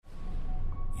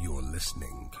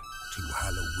listening to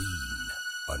Halloween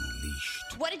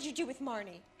Unleashed. What did you do with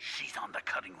Marnie? She's on the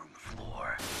cutting room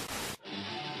floor.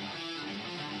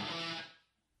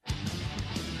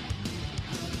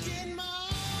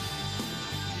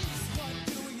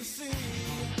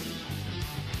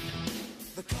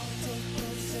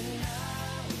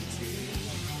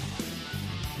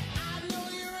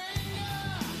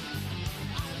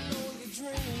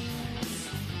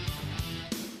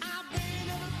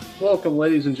 Welcome,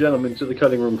 ladies and gentlemen, to the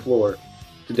cutting room floor.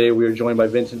 Today we are joined by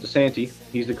Vincent DiSanti.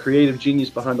 He's the creative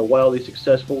genius behind the wildly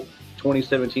successful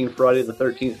 2017 Friday the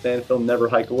 13th fan film Never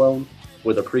Hike Alone,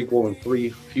 with a prequel and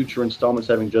 3 future installments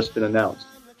having just been announced.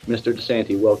 Mr.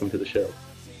 DiSanti, welcome to the show.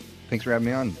 Thanks for having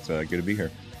me on. It's good to be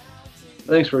here.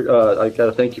 Thanks for. I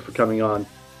gotta thank you for coming on.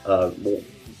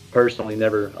 Personally,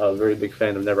 never a very big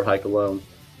fan of Never Hike Alone,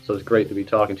 so it's great to be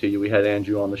talking to you. We had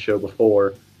Andrew on the show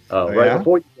before,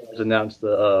 before you guys announced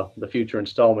the future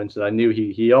installments, and I knew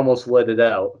he almost let it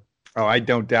out. Oh, I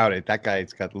don't doubt it. That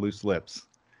guy's got loose lips.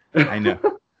 I know.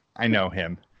 I know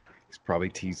him. He's probably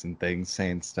teasing things,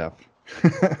 saying stuff.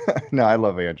 No, I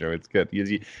love Andrew. It's good.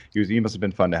 He must have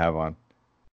been fun to have on.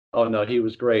 Oh, no, he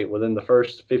was great. Within the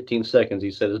first 15 seconds, he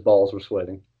said his balls were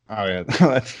sweating. Oh, yeah.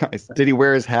 That's nice. Did he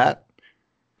wear his hat?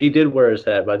 He did wear his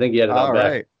hat, but I think he had it on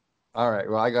back. All right.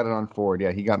 Well, I got it on forward.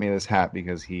 Yeah, he got me this hat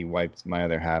because he wiped my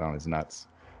other hat on his nuts.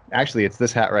 Actually, it's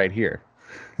this hat right here.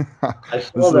 I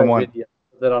saw that video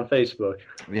on Facebook.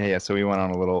 Yeah. So we went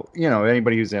on a little,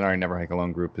 anybody who's in our Never Hike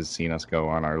Alone group has seen us go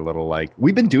on our little,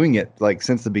 we've been doing it,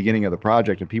 since the beginning of the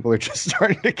project, and people are just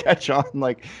starting to catch on.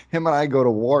 Him and I go to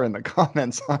war in the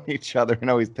comments on each other and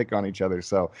always pick on each other.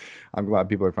 So I'm glad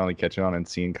people are finally catching on and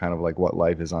seeing kind of what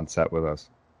life is on set with us.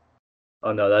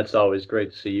 Oh, no, that's always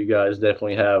great to see. You guys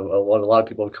definitely have a lot of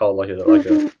people call it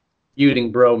a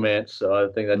feuding bromance, so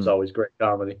I think that's always great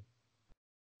comedy.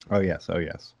 Oh, yes.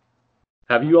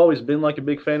 Have you always been a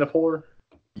big fan of horror?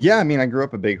 Yeah, I mean, I grew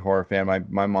up a big horror fan.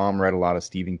 My mom read a lot of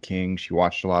Stephen King. She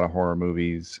watched a lot of horror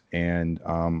movies, and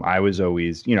I was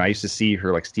always, I used to see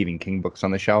her Stephen King books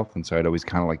on the shelf, and so I'd always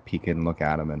kind of peek in and look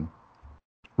at them and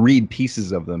read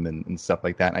pieces of them and stuff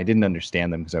like that. And I didn't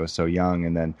understand them because I was so young.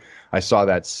 And then I saw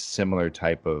that similar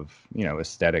type of,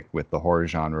 aesthetic with the horror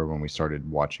genre when we started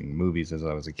watching movies as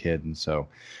I was a kid. And so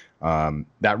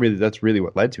that's really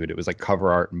what led to it. It was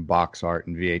cover art and box art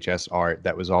and VHS art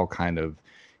that was all kind of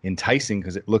enticing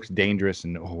because it looked dangerous.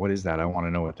 And, what is that? I want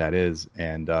to know what that is.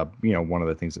 And, one of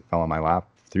the things that fell on my lap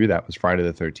through that was Friday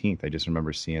the 13th. I just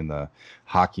remember seeing the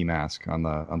hockey mask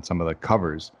on some of the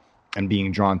covers and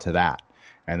being drawn to that.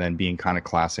 And then being kind of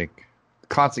classic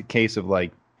case of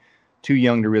too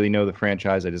young to really know the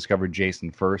franchise. I discovered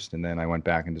Jason first, and then I went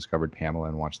back and discovered Pamela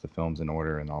and watched the films in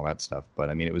order and all that stuff. But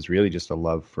I mean, it was really just a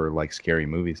love for scary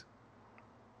movies.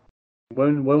 So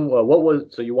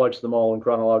you watched them all in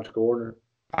chronological order?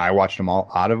 I watched them all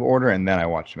out of order, and then I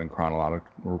watched them in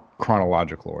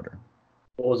chronological order.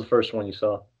 What was the first one you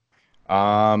saw?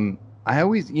 I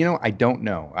always, I don't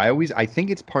know. I think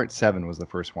it's part 7 was the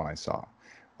first one I saw.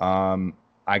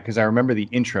 Because I remember the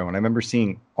intro, and I remember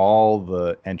seeing all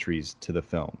the entries to the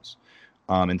films,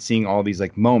 and seeing all these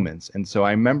moments. And so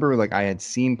I remember I had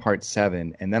seen part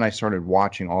 7, and then I started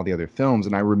watching all the other films,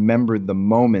 and I remembered the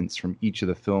moments from each of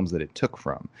the films that it took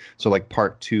from. So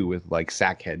part 2 with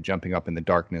Sackhead jumping up in the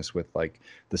darkness with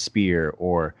the spear,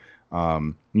 or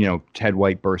Ted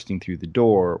White bursting through the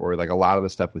door, or a lot of the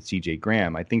stuff with C.J.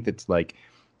 Graham. I think that's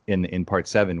in part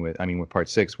 7 with part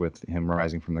 6 with him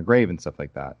rising from the grave and stuff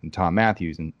like that, and Tom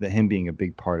Matthews, and him being a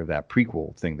big part of that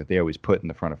prequel thing that they always put in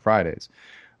the front of Fridays.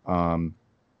 So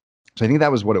I think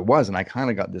that was what it was, and I kind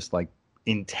of got this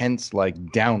intense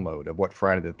download of what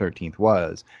Friday the 13th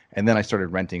was, and then I started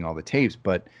renting all the tapes.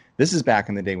 But this is back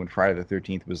in the day when Friday the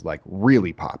 13th was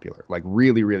really popular,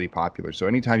 really, really popular. So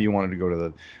anytime you wanted to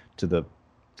go to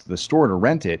the store to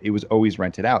rent it, it was always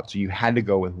rented out. So you had to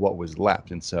go with what was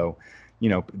left, and so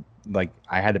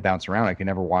I had to bounce around. I could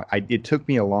never watch. It took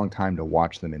me a long time to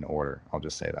watch them in order. I'll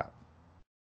just say that.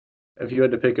 If you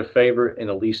had to pick a favorite and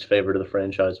a least favorite of the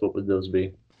franchise, what would those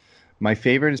be? My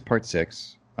favorite is part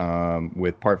 6,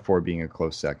 with part 4 being a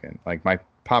close second. My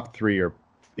top 3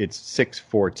 it's 6,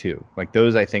 4, 2.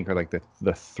 Those I think are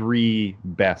the 3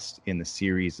 best in the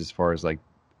series as far as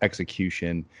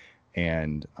execution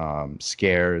and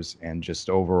scares and just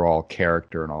overall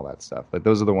character and all that stuff.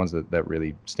 Those are the ones that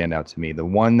really stand out to me. The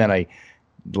one that I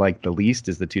like the least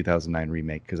is the 2009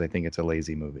 remake, because I think it's a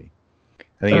lazy movie.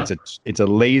 I think it's a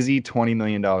lazy $20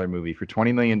 million movie. For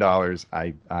 $20 million,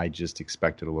 I just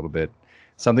expected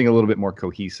something a little bit more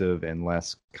cohesive and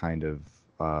less kind of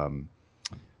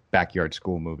backyard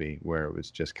school movie where it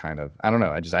was just kind of, I don't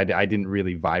know. I didn't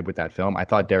really vibe with that film. I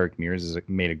thought Derek Mears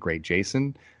made a great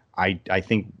Jason. I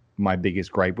think my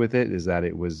biggest gripe with it is that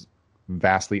it was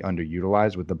vastly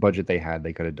underutilized. With the budget they had,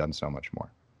 they could have done so much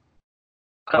more.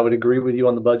 I would agree with you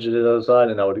on the budget of the side,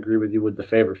 and I would agree with you with the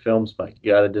favorite films, but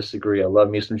you got to disagree. I love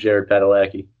me some Jared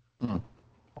Padalecki.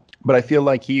 But I feel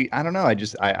like I don't know.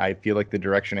 I feel like the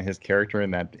direction of his character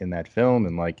in that film,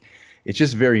 and like, it's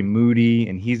just very moody,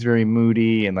 and he's very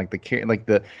moody, and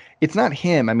it's not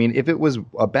him. I mean, if it was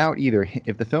about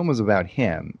if the film was about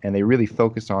him and they really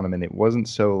focused on him, and it wasn't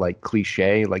so like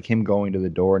cliche, like him going to the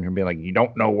door and him being like, you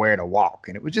don't know where to walk,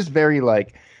 and it was just very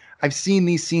like, I've seen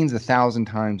these scenes 1,000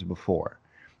 times before.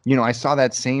 You know, I saw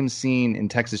that same scene in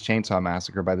Texas Chainsaw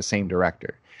Massacre by the same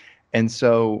director, and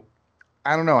so.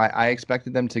 I don't know. I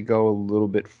expected them to go a little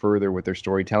bit further with their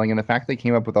storytelling, and the fact they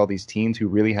came up with all these teens who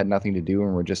really had nothing to do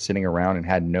and were just sitting around and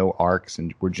had no arcs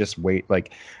and were just I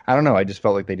don't know. I just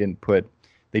felt like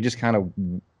they just kind of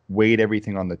weighed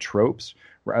everything on the tropes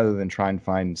rather than try and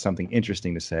find something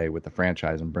interesting to say with the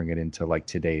franchise and bring it into like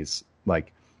today's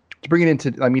to bring it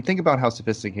into. I mean, think about how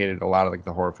sophisticated a lot of like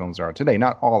the horror films are today.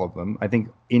 Not all of them. I think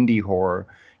indie horror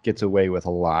gets away with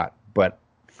a lot, but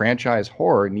franchise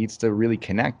horror needs to really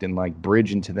connect and like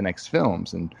bridge into the next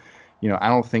films. And, you know, I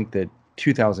don't think that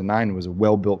 2009 was a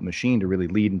well-built machine to really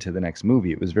lead into the next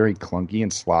movie. It was very clunky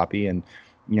and sloppy. And,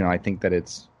 you know, I think that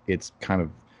it's kind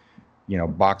of, you know,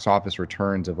 box office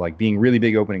returns of like being really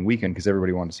big opening weekend because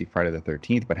everybody wanted to see Friday the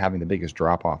 13th, but having the biggest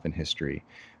drop off in history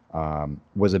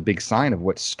was a big sign of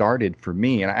what started for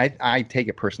me. And I take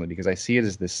it personally because I see it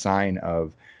as this sign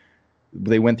of,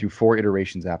 they went through 4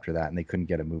 iterations after that and they couldn't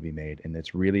get a movie made. And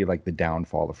it's really like the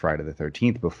downfall of Friday the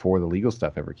 13th before the legal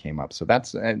stuff ever came up. So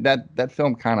that's, that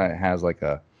film kind of has like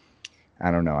a, I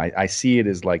don't know. I see it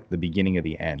as like the beginning of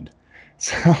the end.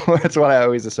 So that's what I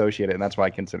always associate it. And that's why I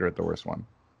consider it the worst one.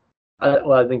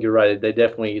 I think you're right. They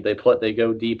definitely, they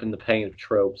go deep in the pain of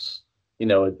tropes. You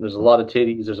know, there's a lot of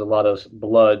titties, there's a lot of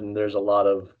blood, and there's a lot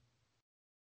of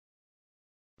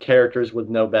characters with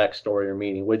no backstory or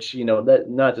meaning, which, you know,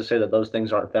 that not to say that those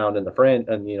things aren't found in the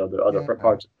you know, the other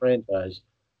parts of the franchise,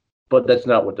 but that's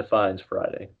not what defines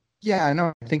Friday. Yeah, I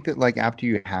know. I think that like after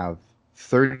you have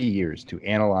 30 years to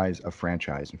analyze a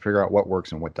franchise and figure out what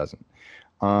works and what doesn't,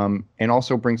 and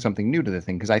also bring something new to the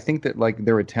thing, because I think that like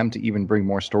their attempt to even bring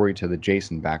more story to the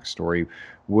Jason backstory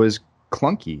was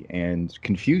clunky and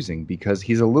confusing because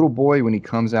he's a little boy when he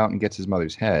comes out and gets his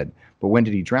mother's head, but when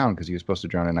did he drown? Because he was supposed to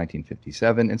drown in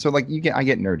 1957. And so like I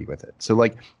get nerdy with it. So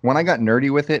like when I got nerdy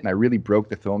with it and I really broke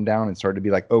the film down and started to be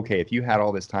like, okay, if you had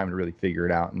all this time to really figure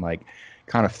it out and like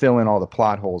kind of fill in all the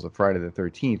plot holes of Friday the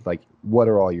 13th, like what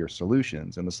are all your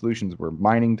solutions? And the solutions were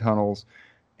mining tunnels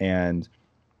and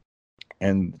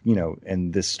you know,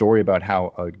 and this story about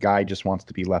how a guy just wants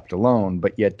to be left alone,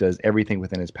 but yet does everything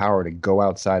within his power to go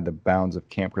outside the bounds of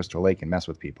Camp Crystal Lake and mess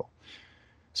with people.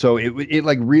 So it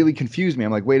like really confused me.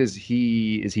 I'm like, wait, is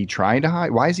he trying to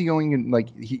hide? Why is he going in like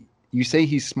you say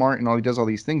he's smart and he does all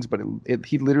these things, but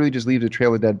he literally just leaves a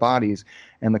trail of dead bodies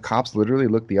and the cops literally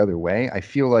look the other way. I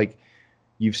feel like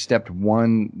you've stepped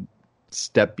one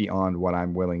step beyond what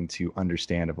I'm willing to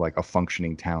understand of like a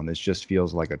functioning town. This just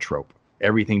feels like a trope.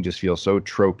 Everything just feels so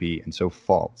tropey and so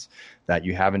false that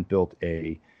you haven't built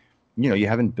a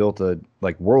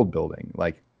like world building.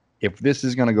 Like if this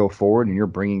is going to go forward and you're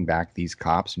bringing back these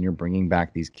cops and you're bringing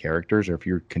back these characters, or if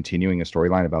you're continuing a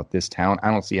storyline about this town, I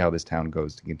don't see how this town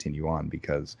goes to continue on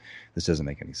because this doesn't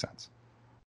make any sense.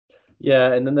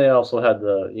 Yeah, and then they also had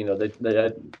they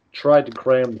had tried to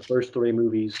cram the first 3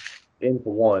 movies into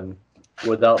one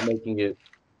without making it.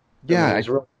 Yeah, it's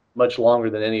really much longer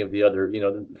than any of the other. You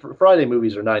know, the Friday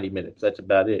movies are 90 minutes. That's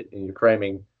about it, and you're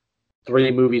cramming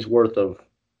 3 movies worth of.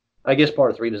 I guess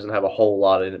part 3 doesn't have a whole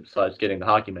lot in it besides getting the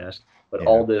hockey mask, but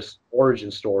all this origin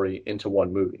story into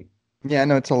one movie. Yeah,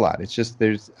 no, it's a lot. It's just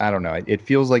I don't know. It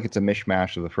feels like it's a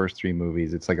mishmash of the first 3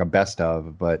 movies. It's like a best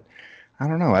of, but I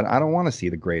don't know. I don't want to see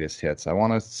the greatest hits. I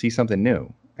want to see something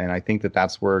new, and I think that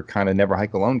that's where kind of Never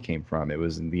Hike Alone came from. It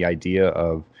was the idea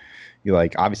of,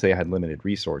 like, obviously I had limited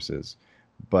resources,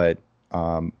 but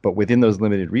within those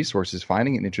limited resources,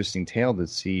 finding an interesting tale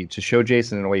to show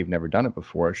Jason in a way you've never done it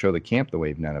before, show the camp the way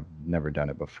you've never done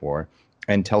it before,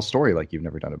 and tell story like you've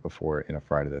never done it before in a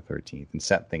Friday the 13th and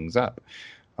set things up.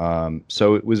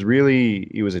 So it was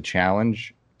a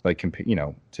challenge, like, you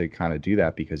know, to kind of do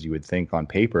that, because you would think on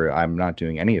paper, I'm not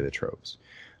doing any of the tropes.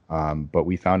 But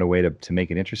we found a way to make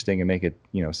it interesting and make it,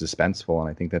 you know, suspenseful. And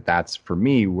I think that that's, for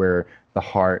me, where the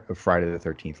heart of Friday the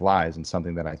 13th lies, and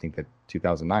something that I think that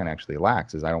 2009 actually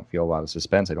lacks is I don't feel a lot of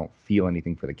suspense. I don't feel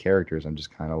anything for the characters. I'm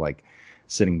just kind of like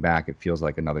sitting back, it feels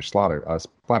like another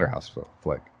Splatterhouse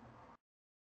flick.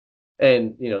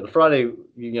 And, the Friday,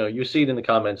 you see it in the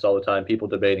comments all the time, people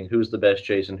debating who's the best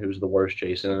Jason, who's the worst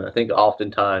Jason. And I think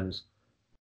oftentimes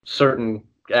certain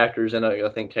actors, and I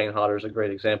think Kane Hodder is a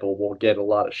great example, will get a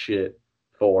lot of shit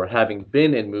for having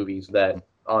been in movies that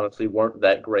honestly weren't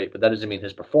that great, but that doesn't mean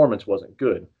his performance wasn't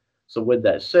good. So with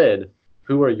that said,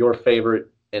 who are your favorite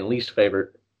and least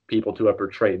favorite people to have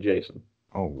portrayed Jason?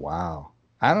 Oh, wow.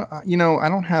 I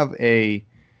don't have a,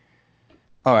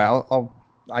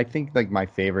 I think like my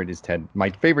favorite is Ted.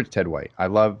 My favorite is Ted White. I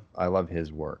love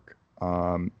his work.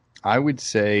 I would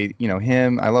say,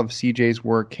 him. I love CJ's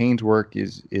work. Kane's work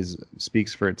is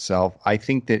speaks for itself. I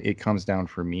think that it comes down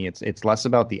for me. It's less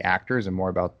about the actors and more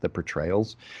about the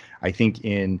portrayals. I think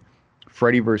in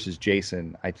Freddy versus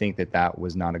Jason, I think that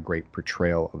was not a great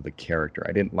portrayal of the character.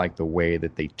 I didn't like the way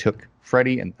that they took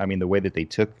Freddy, and the way that they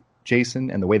took Jason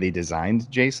and the way they designed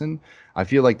Jason. I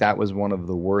feel like that was one of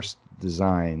the worst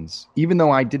designs. Even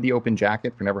though I did the open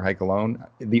jacket for Never Hike Alone,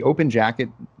 the open jacket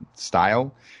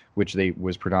style, which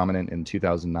was predominant in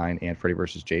 2009 and Freddy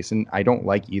vs. Jason, I don't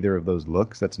like either of those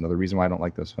looks. That's another reason why I don't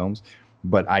like those films.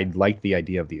 But I like the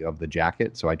idea of the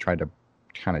jacket, so I tried to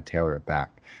kind of tailor it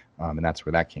back, and that's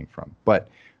where that came from. But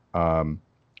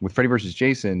with Freddy vs.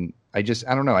 Jason, I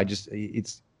don't know.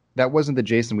 That wasn't the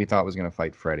Jason we thought was going to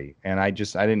fight Freddy, and I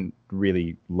didn't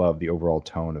really love the overall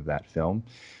tone of that film.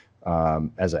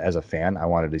 As a fan, I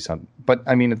wanted to do something, but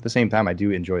at the same time, I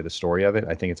do enjoy the story of it.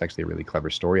 I think it's actually a really clever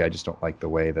story. I just don't like the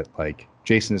way that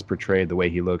Jason is portrayed, the way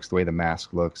he looks, the way the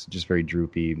mask looks, just very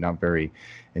droopy, not very,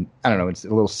 and I don't know, it's a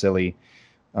little silly.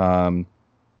 Let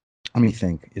me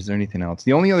think. Is there anything else?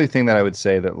 The only other thing that I would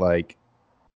say that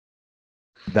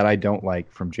that I don't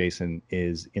like from Jason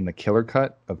is in the Killer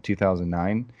Cut of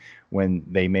 2009 when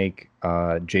they make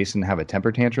Jason have a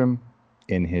temper tantrum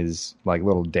in his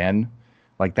little den.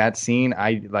 That scene,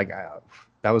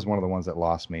 that was one of the ones that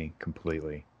lost me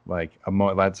completely.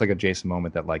 That's a Jason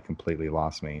moment that completely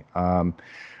lost me. I'm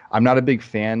not a big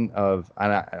fan of.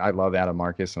 I love Adam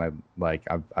Marcus, and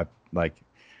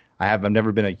I've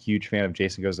never been a huge fan of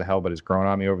Jason Goes to Hell, but it's grown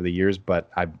on me over the years. But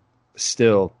I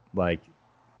still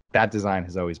that design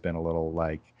has always been a little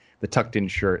the tucked in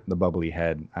shirt and the bubbly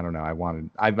head. I don't know.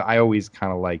 I always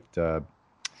kind of liked.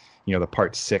 The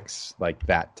part 6,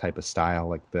 that type of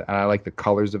style, and I like the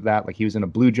colors of that. He was in a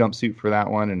blue jumpsuit for that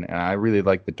one, and I really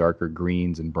like the darker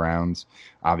greens and browns,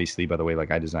 obviously, by the way,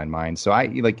 I designed mine. So I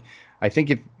think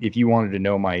if you wanted to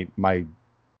know my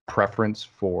preference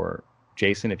for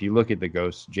Jason, if you look at the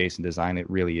Ghost Jason design, it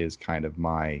really is kind of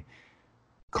my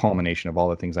culmination of all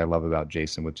the things I love about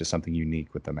Jason, with just something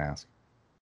unique with the mask.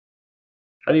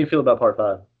 How do you feel about part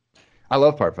 5? I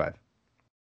love part 5.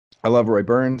 I love Roy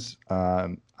Burns.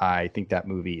 I think that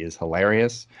movie is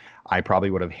hilarious. I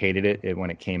probably would have hated it when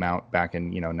it came out back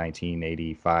in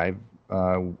 1985,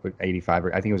 85.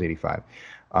 I think it was 85.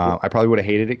 I probably would have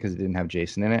hated it because it didn't have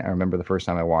Jason in it. I remember the first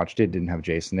time I watched it didn't have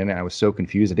Jason in it. I was so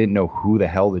confused. I didn't know who the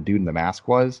hell the dude in the mask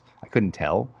was. I couldn't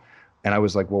tell, and I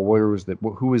was like, well,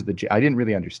 who was the? I didn't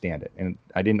really understand it, and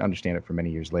I didn't understand it for many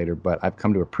years later. But I've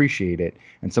come to appreciate it,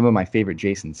 and some of my favorite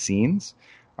Jason scenes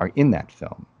are in that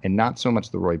film, and not so much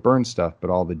the Roy Burns stuff,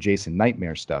 but all the Jason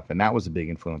Nightmare stuff, and that was a big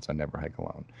influence on Never Hike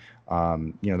Alone.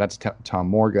 That's Tom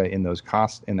Morga in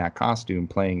that costume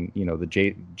playing,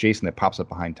 the Jason that pops up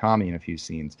behind Tommy in a few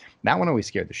scenes. That one always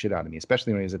scared the shit out of me,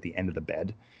 especially when he was at the end of the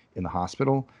bed in the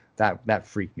hospital. That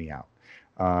freaked me out.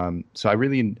 So I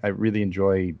really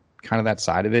enjoy kind of that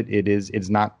side of it. It's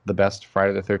not the best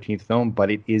Friday the 13th film,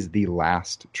 but it is the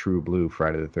last true blue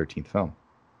Friday the 13th film.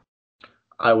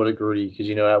 I would agree, because,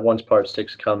 at once part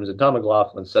 6 comes, and Tom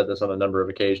McLaughlin said this on a number of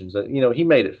occasions, that, he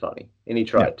made it funny, and he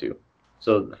tried to.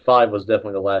 So 5 was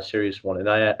definitely the last serious one, and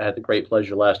I had the great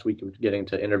pleasure last week of getting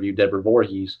to interview Deborah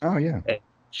Voorhees. Oh, yeah. And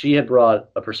she had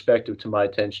brought a perspective to my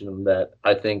attention that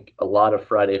I think a lot of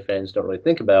Friday fans don't really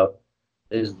think about,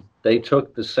 is they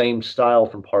took the same style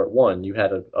from part 1. You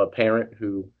had a parent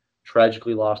who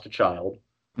tragically lost a child,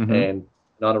 and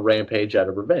on a rampage out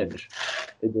of revenge.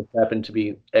 It just happened to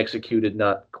be executed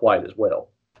not quite as well.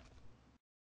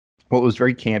 Well, it was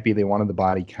very campy. They wanted the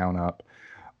body count up.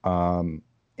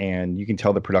 And you can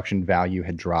tell the production value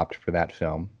had dropped for that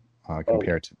film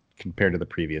compared to the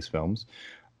previous films.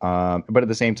 But at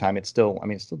the same time, it still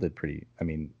did pretty,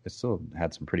 it still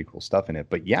had some pretty cool stuff in it.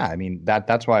 But yeah,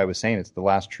 that's why I was saying it's the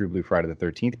last true blue Friday the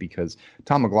 13th, because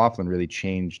Tom McLaughlin really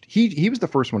changed. He was the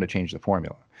first one to change the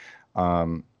formula.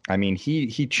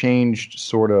 He changed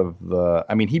sort of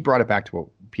he brought it back to what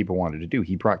people wanted to do.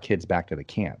 He brought kids back to the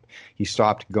camp. He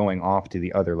stopped going off to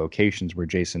the other locations where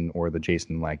Jason or the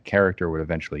Jason-like character would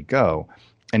eventually go,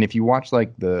 And if you watch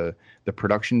like the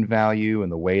production value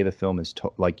and the way the film is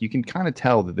like, you can kind of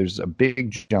tell that there's a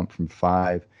big jump from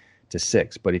 5 to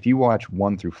 6. But if you watch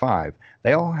 1 through 5,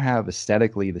 they all have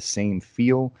aesthetically the same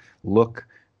feel, look,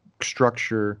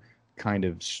 structure, kind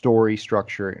of story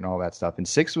structure, and all that stuff. And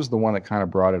 6 was the one that kind of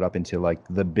brought it up into like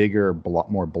the bigger,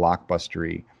 more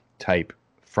blockbustery type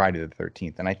Friday the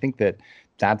 13th. And I think that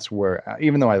that's where,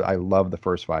 even though I love the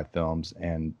first 5 films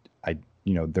and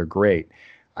they're great,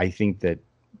 I think that,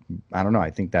 I don't know,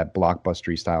 I think that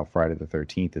blockbustery style Friday the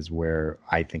 13th is where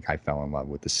I think I fell in love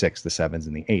with the 6, the 7s,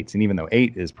 and the 8s. And even though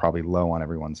 8 is probably low on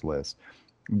everyone's list,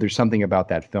 there's something about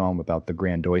that film, about the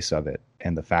grandiose of it,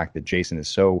 and the fact that Jason is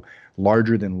so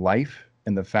larger than life,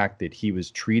 and the fact that he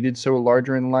was treated so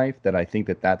larger in life, that I think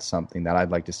that that's something that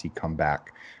I'd like to see come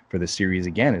back for the series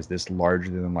again, is this larger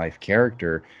than life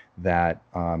character that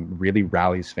really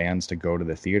rallies fans to go to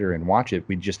the theater and watch it.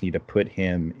 We just need to put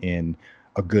him in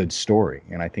a good story.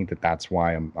 And I think that that's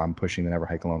why I'm pushing the Never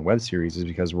Hike Alone web series, is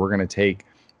because we're going to take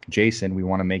Jason, we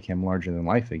want to make him larger than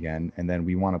life again, and then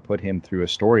we want to put him through a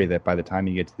story that by the time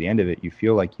you get to the end of it, you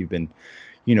feel like you've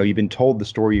been told the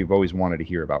story you've always wanted to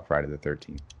hear about Friday the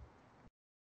 13th.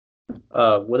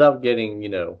 Without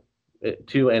getting,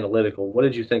 too analytical, what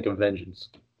did you think of Vengeance?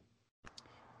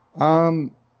 I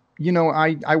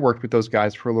worked with those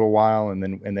guys for a little while, and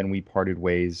then we parted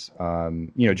ways.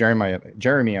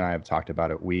 Jeremy and I have talked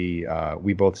about it. We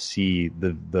both see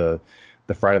the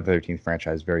Friday the 13th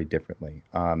franchise very differently.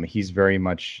 He's very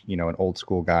much, an old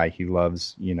school guy. He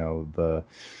loves, the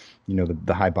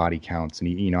high body counts.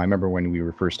 And I remember when we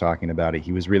were first talking about it,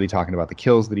 he was really talking about the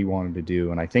kills that he wanted to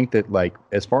do. And I think that, like,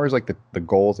 as far as like the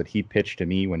goals that he pitched to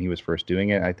me when he was first doing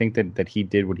it, I think that he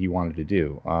did what he wanted to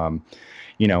do.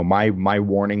 My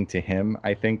warning to him,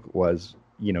 I think, was,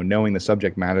 knowing the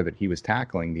subject matter that he was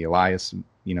tackling, the Elias,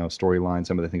 storyline,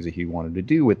 some of the things that he wanted to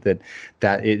do with it,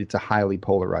 that it's a highly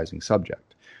polarizing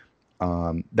subject.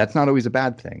 That's not always a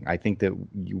bad thing. I think that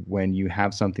when you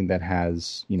have something that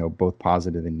has, both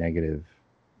positive and negative,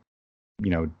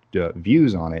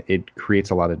 views on it, it creates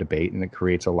a lot of debate and it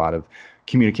creates a lot of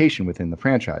communication within the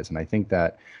franchise. And I think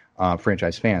that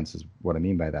franchise fans is what I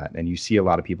mean by that. And you see a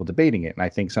lot of people debating it. And I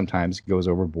think sometimes it goes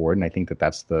overboard. And I think that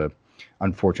that's the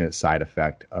unfortunate side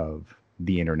effect of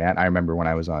the internet. I remember when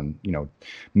I was on,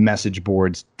 message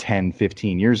boards 10,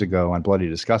 15 years ago on Bloody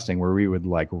Disgusting, where we would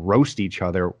like roast each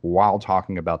other while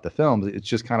talking about the films. It's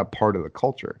just kind of part of the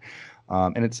culture.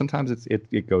 And sometimes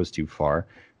it goes too far.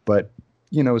 But,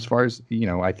 as far as,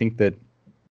 I think that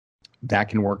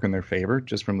can work in their favor,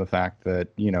 just from the fact that,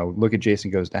 look at Jason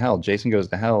Goes to Hell. Jason Goes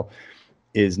to Hell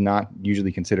is not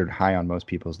usually considered high on most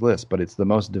people's lists, but it's the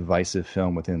most divisive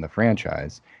film within the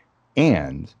franchise.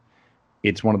 And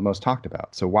it's one of the most talked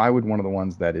about. So why would one of the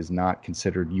ones that is not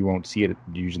considered, you won't see it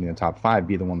usually in the top 5,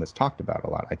 be the one that's talked about a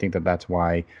lot? I think that's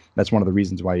one of the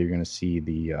reasons why you're going to see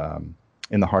the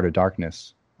In the Heart of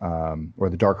Darkness, or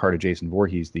The Dark Heart of Jason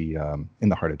Voorhees, In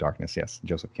the Heart of Darkness, yes,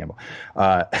 Joseph Campbell.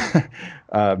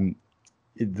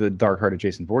 The Dark Heart of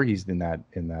Jason Voorhees in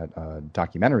that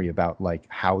documentary about like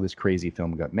how this crazy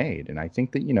film got made. And I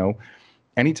think that,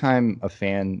 anytime a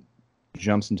fan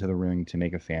jumps into the ring to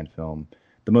make a fan film,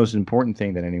 the most important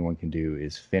thing that anyone can do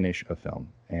is finish a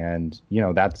film. And,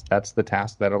 that's the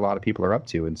task that a lot of people are up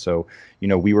to. And so,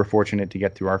 we were fortunate to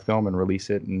get through our film and release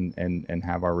it and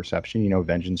have our reception.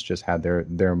 Vengeance just had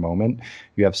their moment.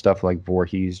 You have stuff like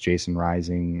Voorhees, Jason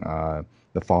Rising,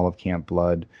 The Fall of Camp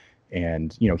Blood,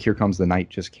 and, Here Comes the Night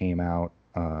just came out.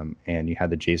 And you had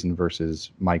the Jason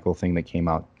versus Michael thing that came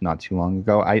out not too long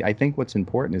ago. I think what's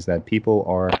important is that people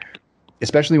are,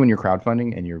 especially when you're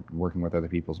crowdfunding and you're working with other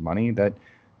people's money, that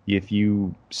if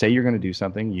you say you're going to do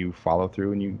something, you follow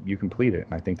through and you complete it.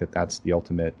 And I think that that's the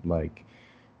ultimate,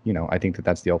 I think that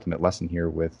that's the ultimate lesson here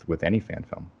with any fan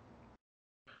film.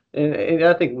 And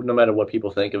I think no matter what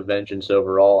people think of Vengeance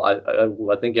overall,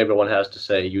 I think everyone has to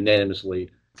say unanimously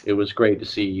it was great to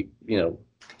see,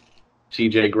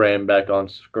 TJ Graham back on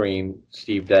screen,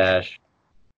 Steve Dash,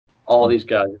 all these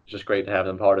guys. It's just great to have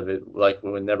them part of it. Like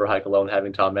when Never Hike Alone,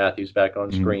 having Tom Matthews back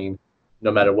on screen,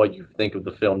 no matter what you think of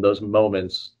the film, those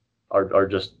moments are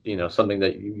just, something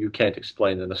that you can't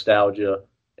explain. The nostalgia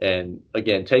and,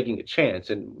 again, taking a chance.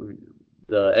 And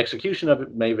the execution of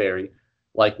it may vary,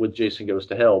 like with Jason Goes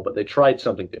to Hell, but they tried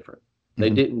something different. They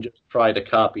didn't just try to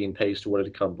copy and paste what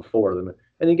had come before them.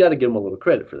 And you got to give them a little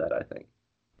credit for that, I think.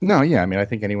 No, yeah, I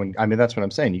think that's what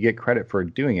I'm saying. You get credit for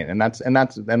doing it. And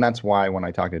that's why when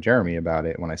I talked to Jeremy about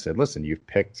it, when I said, listen, you've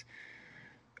picked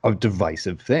a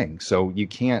divisive thing, so you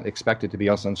can't expect it to be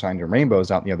all sunshine and rainbows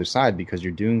out on the other side, because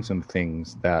you're doing some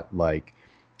things that, like,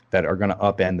 that are going to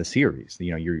upend the series.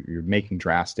 You know, you're making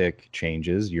drastic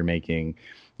changes. You're making,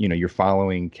 you know, you're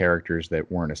following characters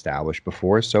that weren't established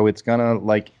before. So it's gonna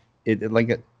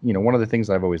you know, one of the things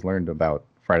that I've always learned about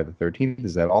Friday the 13th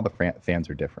is that all the fans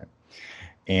are different,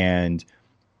 and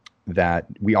that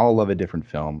we all love a different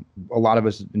film. A lot of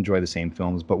us enjoy the same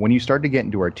films, but when you start to get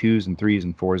into our 2s and 3s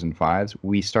and 4s and 5s,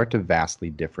 we start to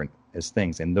vastly different as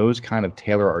things, and those kind of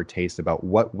tailor our taste about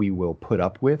what we will put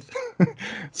up with,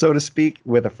 so to speak,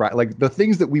 with like the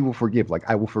things that we will forgive. Like,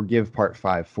 I will forgive part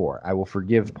 5 4, I will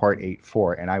forgive part 8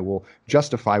 4, and I will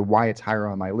justify why it's higher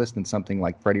on my list than something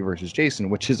like Freddy vs. Jason,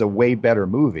 which is a way better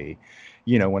movie,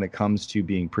 you know, when it comes to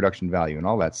being production value and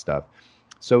all that stuff.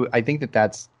 So I think that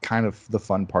that's kind of the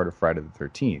fun part of Friday the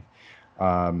 13th.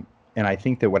 And I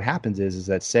think that what happens is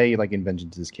that, say, like in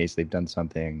Vengeance's case, they've done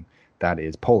something that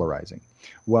is polarizing.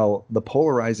 Well, the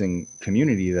polarizing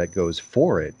community that goes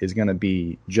for it is going to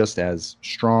be just as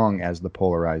strong as the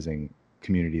polarizing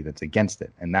community that's against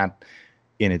it. And that,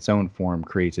 in its own form,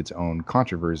 creates its own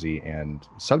controversy and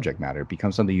subject matter. It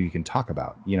becomes something you can talk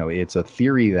about. You know, it's a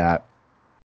theory that,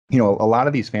 you know, a lot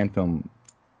of these fan film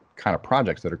kind of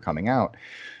projects that are coming out,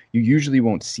 you usually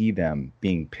won't see them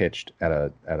being pitched at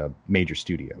a major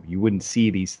studio. You wouldn't see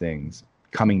these things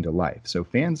coming to life. So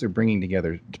fans are bringing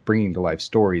to life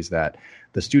stories that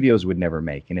the studios would never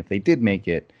make. And if they did make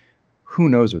it, who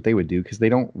knows what they would do, because they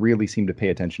don't really seem to pay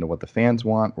attention to what the fans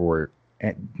want, or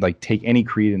like take any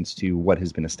credence to what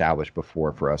has been established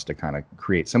before for us to kind of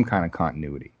create some kind of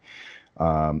continuity.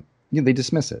 You know, they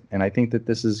dismiss it. And I think that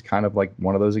this is kind of like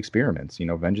one of those experiments. You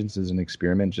know, Vengeance is an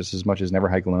experiment just as much as Never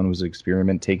Hike Alone was an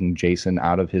experiment, taking Jason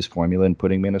out of his formula and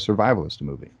putting him in a survivalist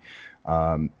movie.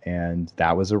 And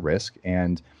that was a risk.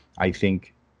 And I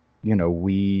think, you know,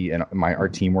 our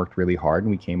team worked really hard,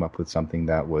 and we came up with something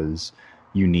that was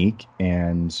unique,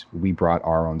 and we brought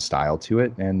our own style to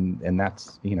it. And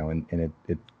that's, you know, and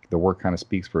the work kind of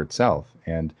speaks for itself.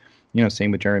 And, you know,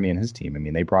 same with Jeremy and his team. I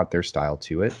mean, they brought their style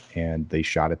to it, and they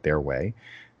shot it their way.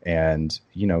 And,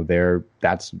 you know,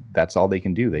 that's all they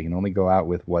can do. They can only go out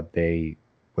with what they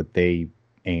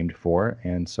aimed for,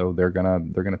 and so they're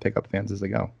gonna pick up fans as they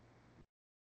go.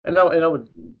 And I would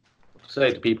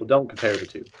say to people, don't compare the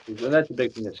two. And that's the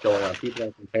big thing that's going on. People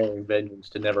are comparing Vengeance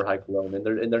to Never Hike Alone,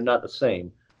 and they're not the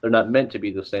same. They're not meant to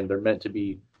be the same. They're meant to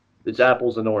be, it's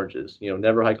apples and oranges. You know,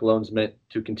 Never Hike Alone's meant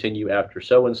to continue after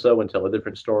so-and-so and tell a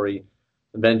different story.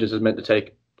 Vengeance is meant to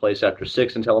take place after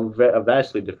 6 and tell a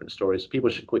vastly different story. So people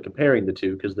should quit comparing the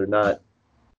two, because they're not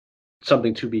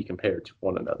something to be compared to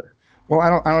one another. Well, I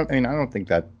don't think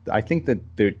that. I think that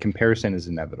the comparison is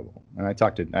inevitable.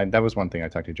 And that was one thing I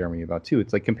talked to Jeremy about too.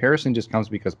 It's like comparison just comes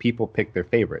because people pick their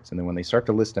favorites. And then when they start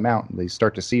to list them out, they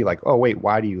start to see like, oh, wait,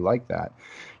 why do you like that?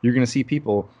 You're going to see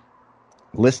people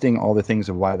listing all the things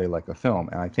of why they like a film.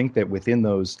 And I think that within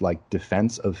those like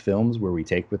defense of films where we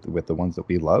take with the ones that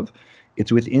we love,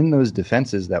 it's within those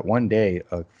defenses that one day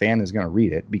a fan is going to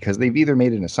read it because they've either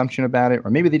made an assumption about it,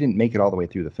 or maybe they didn't make it all the way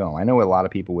through the film. I know a lot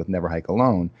of people with Never Hike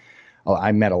Alone.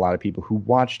 I met a lot of people who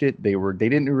watched it. They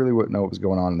didn't really know what was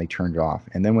going on, and they turned it off.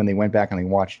 And then when they went back and they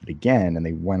watched it again, and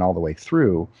they went all the way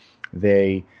through,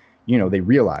 they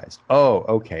realized, oh,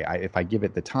 okay, if I give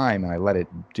it the time and I let it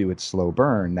do its slow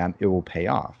burn, that it will pay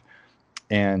off.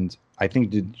 And I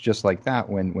think just like that,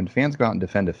 when fans go out and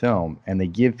defend a film and they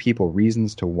give people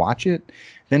reasons to watch it,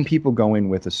 then people go in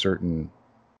with a certain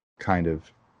kind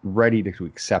of ready to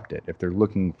accept it if they're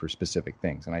looking for specific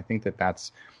things. And I think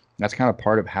that's kind of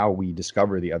part of how we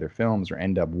discover the other films or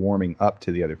end up warming up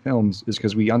to the other films, is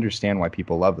because we understand why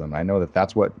people love them. And I know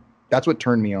that's what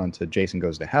turned me on to Jason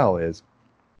Goes to Hell. Is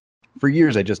for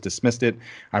years I just dismissed it.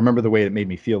 I remember the way it made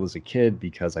me feel as a kid,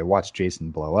 because I watched Jason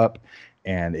blow up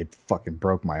and it fucking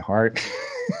broke my heart.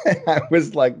 I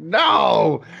was like,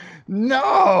 no.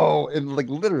 And like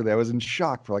literally I was in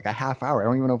shock for like a half hour. I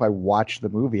don't even know if I watched the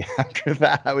movie after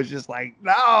that. I was just like,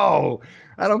 no,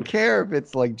 I don't care if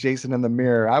it's like Jason in the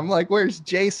mirror. I'm like, where's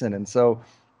Jason? And so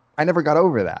I never got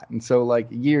over that. And so like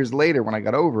years later when I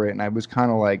got over it, and I was kind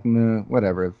of like,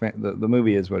 whatever, the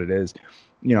movie is what it is.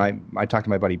 You know, I talked to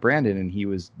my buddy Brandon, and he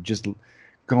was just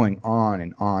going on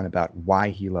and on about why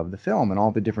he loved the film and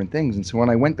all the different things. And so when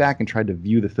I went back and tried to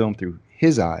view the film through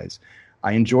his eyes,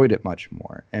 I enjoyed it much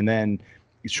more. And then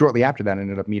shortly after that, I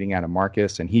ended up meeting Adam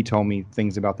Marcus, and he told me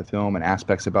things about the film and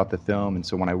aspects about the film. And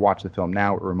so when I watch the film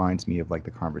now, it reminds me of like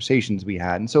the conversations we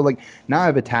had. And so like now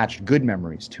I've attached good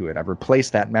memories to it. I've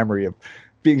replaced that memory of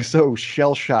being so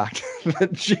shell-shocked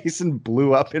that Jason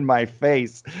blew up in my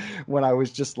face when I was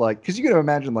just like, because you got to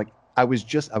imagine, like, I was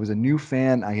a new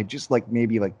fan. I had just like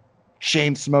maybe like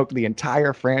Shane smoked the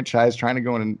entire franchise trying to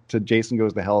go into Jason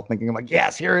Goes to Hell, thinking I'm like,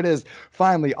 yes, here it is.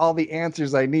 Finally, all the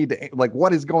answers I need to, like,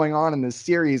 what is going on in this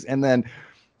series? And then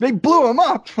they blew him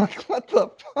up. Like, what the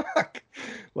fuck?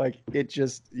 Like, it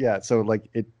just, yeah. So like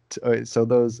so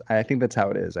those, I think that's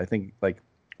how it is. I think like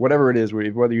whatever it is,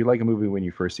 whether you like a movie when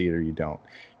you first see it or you don't,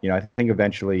 I think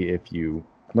eventually if you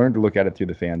learn to look at it through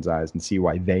the fans' eyes and see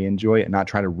why they enjoy it and not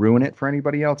try to ruin it for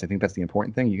anybody else. I think that's the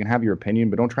important thing. You can have your opinion,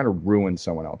 but don't try to ruin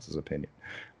someone else's opinion.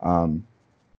 And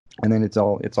then it's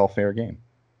all fair game.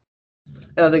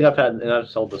 And I think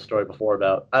I've told this story before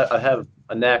about, I have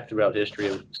a knack throughout history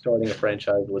of starting a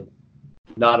franchise with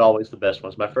not always the best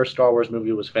ones. My first Star Wars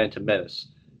movie was Phantom Menace,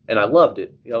 and I loved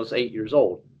it. I was 8 years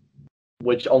old,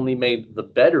 which only made the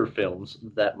better films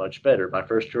that much better. My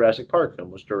first Jurassic Park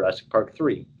film was Jurassic Park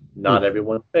 3. Not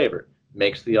everyone's favorite.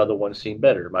 Makes the other one seem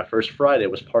better. My first Friday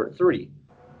was Part 3.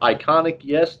 Iconic,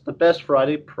 yes. The best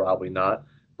Friday, probably not.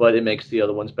 But it makes the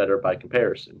other ones better by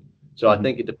comparison. So I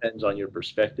think it depends on your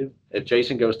perspective. If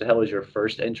Jason Goes to Hell is your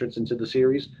first entrance into the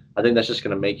series, I think that's just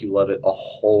going to make you love it a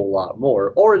whole lot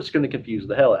more. Or it's going to confuse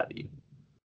the hell out of you.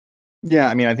 Yeah,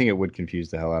 I mean, I think it would confuse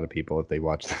the hell out of people if they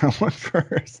watched that one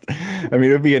first. I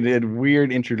mean, it would be a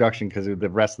weird introduction because the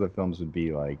rest of the films would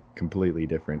be like completely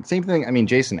different. Same thing, I mean,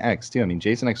 Jason X too. I mean,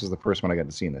 Jason X was the first one I got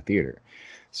to see in the theater.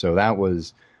 So that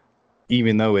was,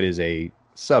 even though it is a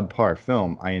subpar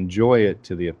film, I enjoy it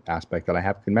to the aspect that I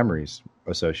have good memories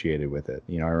associated with it.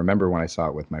 I remember when I saw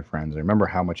it with my friends. I remember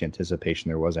how much anticipation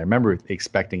there was. I remember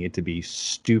expecting it to be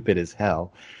stupid as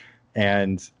hell.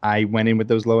 And I went in with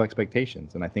those low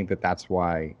expectations. And I think that's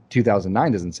why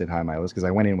 2009 doesn't sit high on my list, because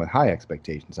I went in with high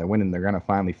expectations. I went in, they're going to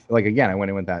finally, like, again, I went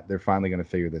in with that, they're finally going to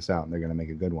figure this out and they're going to make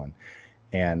a good one.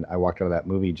 And I walked out of that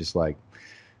movie just like,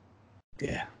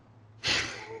 yeah,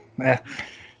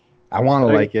 I want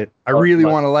to like it. I really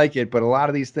want to like it. But a lot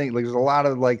of these things, like, there's a lot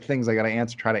of like things I got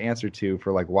to try to answer to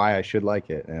for like why I should like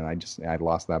it. And I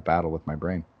lost that battle with my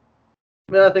brain.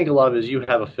 I mean, I think a lot of it is you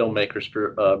have a filmmaker's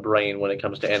brain when it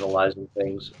comes to analyzing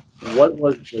things. Was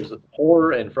it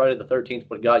horror and Friday the 13th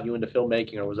what got you into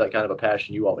filmmaking, or was that kind of a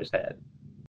passion you always had?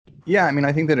 Yeah, I mean,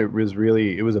 I think that it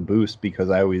was a boost because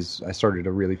I started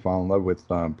to really fall in love with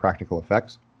practical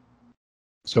effects.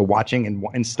 So watching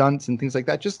and stunts and things like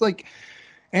that, just like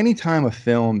anytime a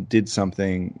film did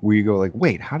something where you go like,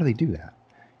 wait, how do they do that?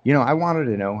 I wanted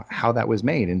to know how that was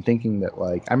made, and thinking that,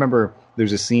 like, I remember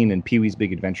there's a scene in Pee-wee's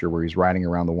Big Adventure where he's riding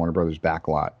around the Warner Brothers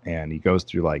backlot and he goes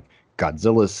through like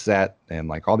Godzilla's set and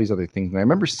like all these other things. And I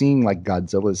remember seeing like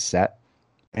Godzilla's set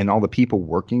and all the people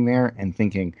working there and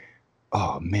thinking,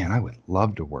 oh man, I would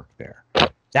love to work there.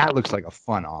 That looks like a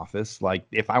fun office. Like,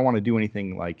 if I want to do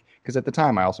anything, like, because at the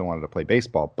time I also wanted to play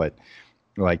baseball, but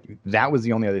like that was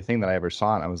the only other thing that I ever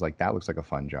saw. And I was like, that looks like a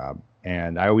fun job.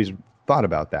 And I always thought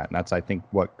about that, and that's, I think,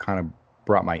 what kind of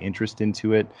brought my interest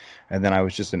into it. And then I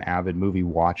was just an avid movie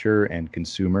watcher and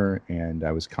consumer, and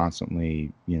I was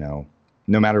constantly, no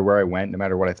matter where I went, no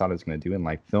matter what I thought I was going to do in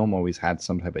life, film always had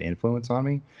some type of influence on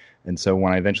me. And so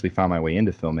when I eventually found my way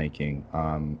into filmmaking,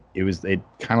 it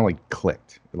kind of like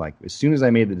clicked. Like, as soon as I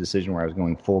made the decision where I was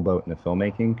going full boat into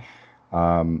filmmaking,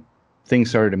 things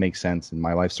started to make sense, and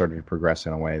my life started to progress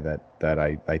in a way that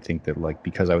I think that, like,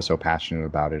 because I was so passionate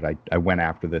about it, I went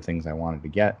after the things I wanted to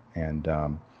get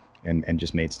and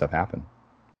just made stuff happen.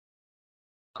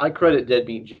 I credit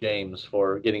Deadbeat James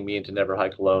for getting me into Never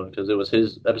Hike Alone, because it was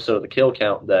his episode of The Kill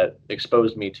Count that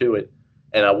exposed me to it.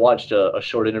 And I watched a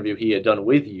short interview he had done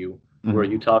with you where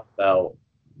you talked about,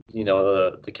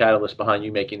 the catalyst behind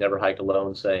you making Never Hike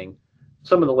Alone, saying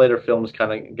some of the later films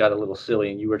kind of got a little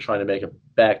silly and you were trying to make a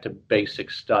back to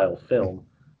basics style film.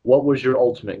 What was your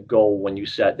ultimate goal when you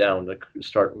sat down to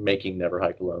start making Never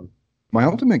Hike Alone? My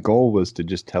ultimate goal was to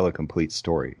just tell a complete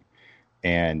story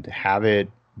and have it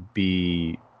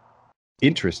be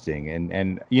interesting.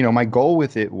 And my goal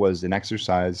with it was an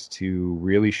exercise to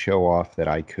really show off that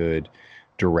I could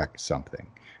direct something,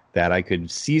 that I could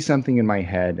see something in my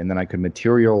head and then I could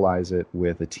materialize it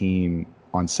with a team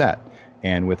on set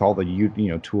and with all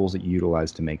the tools that you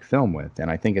utilize to make film with.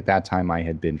 And I think at that time I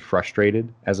had been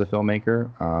frustrated as a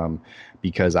filmmaker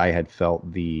because I had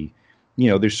felt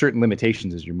there's certain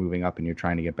limitations as you're moving up and you're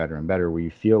trying to get better and better, where you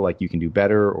feel like you can do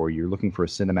better, or you're looking for a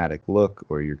cinematic look,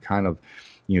 or you're kind of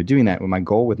doing that. When my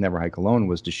goal with Never Hike Alone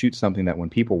was to shoot something that when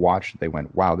people watched it, they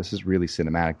went, wow, this is really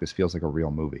cinematic. This feels like a real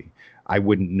movie. I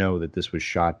wouldn't know that this was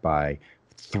shot by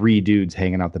 3 dudes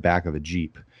hanging out the back of a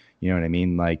Jeep. You know what I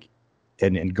mean? Like,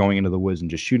 and going into the woods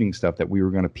and just shooting stuff, that we were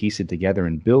going to piece it together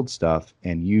and build stuff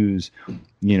and use,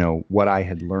 what I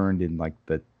had learned in like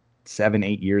the 7,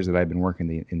 8 years that I've been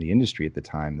working in the industry at the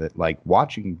time, that like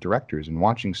watching directors and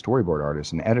watching storyboard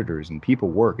artists and editors and people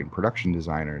work and production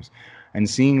designers, and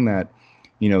seeing that,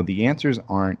 the answers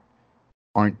aren't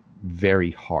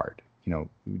very hard.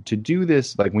 To do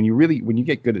this, like when you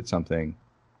get good at something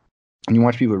and you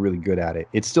watch people who are really good at it,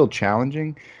 it's still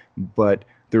challenging, but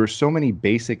there are so many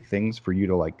basic things for you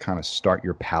to like kind of start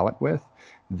your palette with,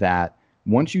 that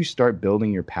once you start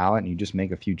building your palette and you just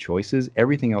make a few choices,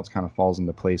 everything else kind of falls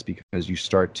into place because it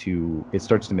starts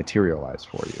to materialize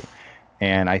for you.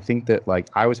 And I think that like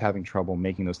I was having trouble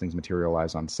making those things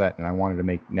materialize on set, and I wanted to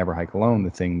make Never Hike Alone the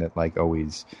thing that like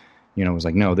always, was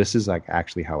like, no, this is like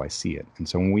actually how I see it. And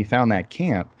so when we found that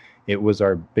camp, it was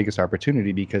our biggest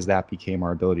opportunity because that became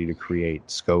our ability to create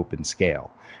scope and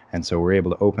scale. And so we're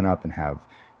able to open up and have,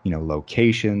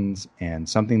 locations, and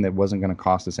something that wasn't going to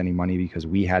cost us any money because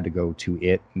we had to go to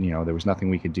it. There was nothing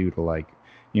we could do to like,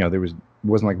 it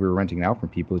wasn't like we were renting it out from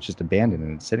people. It's just abandoned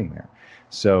and it's sitting there.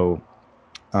 So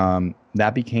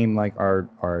that became like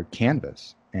our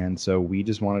canvas. And so we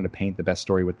just wanted to paint the best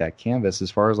story with that canvas. As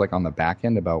far as like on the back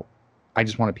end about, I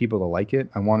just wanted people to like it.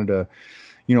 I wanted to,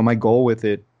 my goal with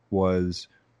it was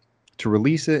to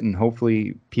release it and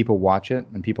hopefully people watch it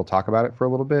and people talk about it for a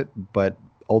little bit, but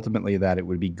ultimately that it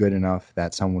would be good enough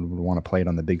that someone would want to play it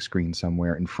on the big screen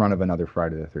somewhere in front of another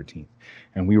Friday the 13th.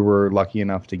 And we were lucky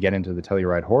enough to get into the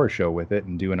Telluride Horror Show with it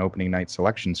and do an opening night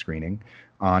selection screening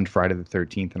on Friday the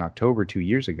 13th in October 2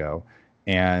 years ago.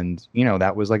 And,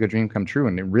 that was like a dream come true.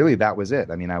 And really, that was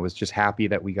it. I mean, I was just happy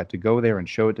that we got to go there and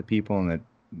show it to people, and that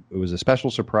it was a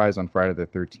special surprise on Friday the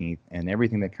 13th. And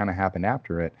everything that kind of happened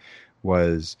after it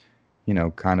was,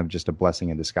 kind of just a blessing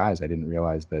in disguise. I didn't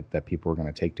realize that people were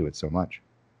going to take to it so much.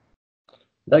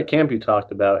 That camp you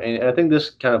talked about, and I think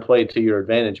this kind of played to your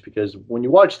advantage because when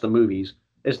you watch the movies,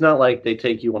 it's not like they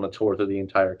take you on a tour through the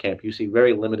entire camp. You see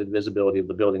very limited visibility of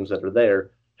the buildings that are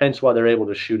there, hence why they're able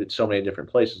to shoot at so many different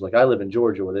places. Like I live in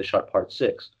Georgia where they shot part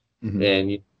 6,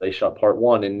 and they shot part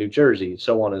 1 in New Jersey,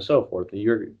 so on and so forth.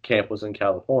 Your camp was in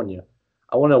California.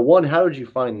 I want to know, one, how did you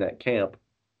find that camp,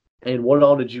 and what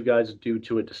all did you guys do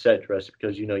to it to set dress?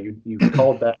 Because, you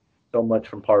called back so much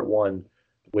from part 1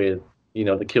 with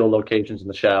the kill locations in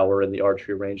the shower and the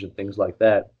archery range and things like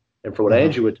that. And for what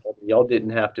Andrew had told me, y'all didn't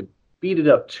have to beat it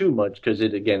up too much because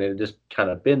it had just kind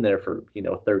of been there for,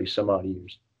 30 some odd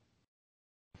years.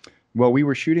 Well, we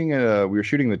were shooting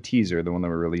the teaser, the one that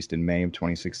were released in May of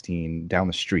 2016, down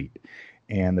the street.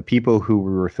 And the people who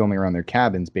we were filming around their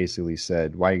cabins basically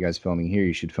said, why are you guys filming here?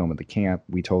 You should film at the camp.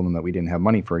 We told them that we didn't have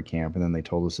money for a camp. And then they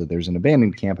told us that there's an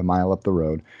abandoned camp a mile up the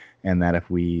road, and that if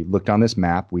we looked on this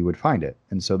map, we would find it.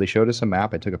 And so they showed us a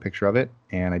map. I took a picture of it,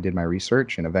 and I did my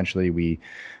research. And eventually we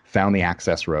found the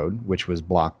access road, which was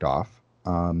blocked off.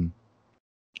 And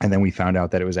then we found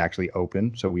out that it was actually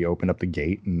open. So we opened up the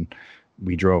gate, and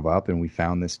we drove up, and we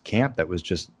found this camp that was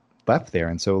just left there.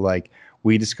 And so, like,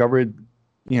 we discovered,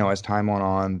 as time went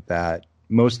on, that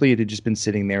mostly it had just been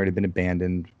sitting there. It had been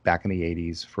abandoned back in the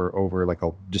 80s for over like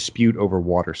a dispute over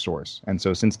water source. And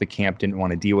so since the camp didn't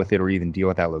want to deal with it or even deal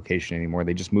with that location anymore,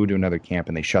 they just moved to another camp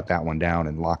and they shut that one down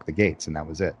and locked the gates, and that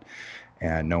was it.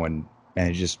 And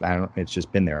it's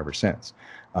just been there ever since.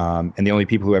 And the only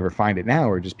people who ever find it now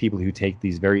are just people who take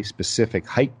these very specific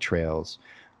hike trails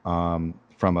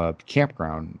from a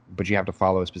campground, but you have to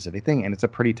follow a specific thing, and it's a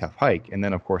pretty tough hike. And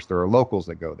then, of course, there are locals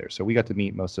that go there. So we got to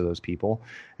meet most of those people,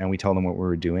 and we told them what we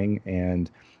were doing. And,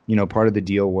 part of the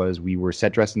deal was we were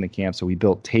set dressing the camp, so we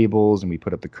built tables, and we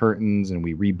put up the curtains, and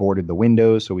we reboarded the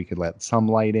windows so we could let some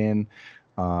light in.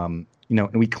 And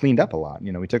we cleaned up a lot.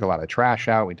 We took a lot of trash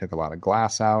out. We took a lot of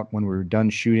glass out. When we were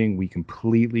done shooting, we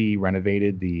completely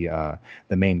renovated the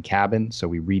main cabin. So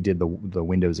we redid the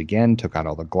windows again, took out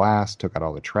all the glass, took out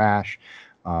all the trash,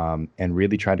 and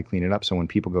really tried to clean it up. So when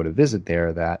people go to visit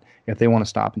there, that if they want to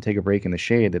stop and take a break in the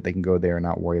shade, that they can go there and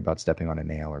not worry about stepping on a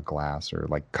nail or glass or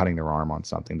like cutting their arm on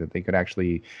something, that they could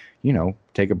actually,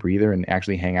 take a breather and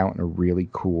actually hang out in a really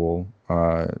cool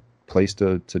place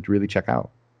to really check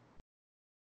out.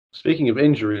 Speaking of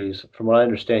injuries, from what I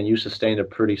understand, you sustained a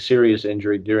pretty serious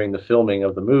injury during the filming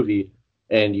of the movie,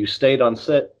 and you stayed on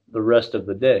set the rest of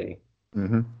the day.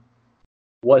 Mm-hmm.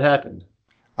 What happened?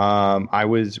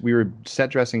 We were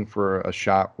set dressing for a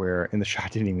shot and the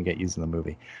shot didn't even get used in the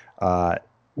movie,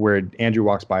 where Andrew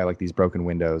walks by like these broken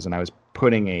windows, and I was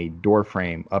putting a door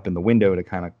frame up in the window to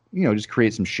kind of, just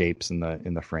create some shapes in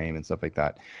the frame and stuff like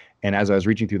that. And as I was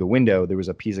reaching through the window, there was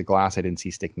a piece of glass I didn't see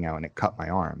sticking out, and it cut my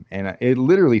arm. And it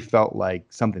literally felt like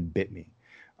something bit me.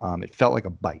 It felt like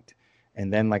a bite.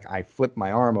 And then like I flipped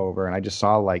my arm over, and I just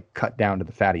saw like cut down to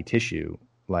the fatty tissue,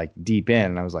 like deep in.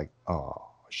 And I was like, oh,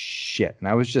 shit. And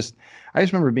I just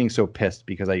remember being so pissed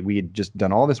because we had just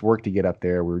done all this work to get up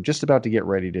there. We were just about to get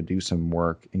ready to do some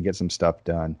work and get some stuff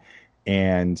done.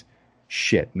 And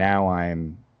shit, now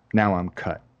I'm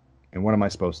cut. And what am I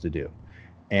supposed to do?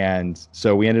 And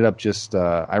so we ended up just,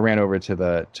 I ran over to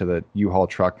the U-Haul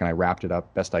truck and I wrapped it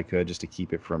up best I could just to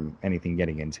keep it from anything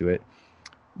getting into it.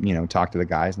 Talked to the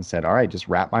guys and said, all right, just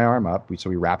wrap my arm up. So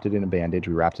we wrapped it in a bandage.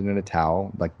 We wrapped it in a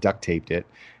towel, like duct taped it.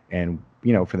 And,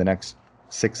 for the next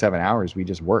 6-7 hours, we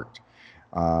just worked.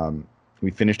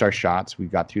 We finished our shots. We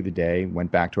got through the day,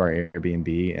 went back to our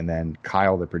Airbnb. And then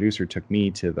Kyle, the producer, took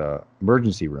me to the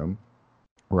emergency room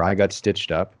where I got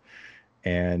stitched up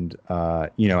and,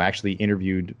 actually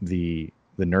interviewed the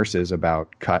nurses about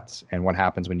cuts and what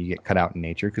happens when you get cut out in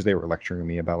nature, because they were lecturing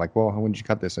me about like, well, when did you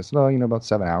cut this? I said, oh, about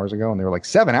 7 hours ago. And they were like,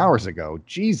 7 hours ago?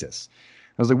 Jesus.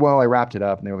 I was like, well, I wrapped it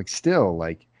up. And they were like, still,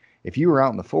 like, if you were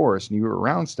out in the forest and you were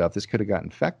around stuff, this could have got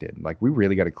infected. Like, we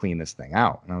really got to clean this thing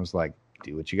out. And I was like,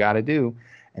 do what you got to do.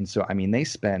 And so, they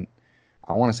spent,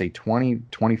 I want to say 20,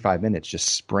 25 minutes just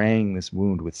spraying this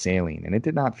wound with saline. And it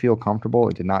did not feel comfortable.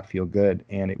 It did not feel good.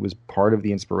 And it was part of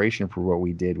the inspiration for what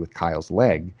we did with Kyle's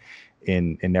leg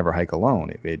in Never Hike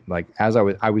Alone. It like, as I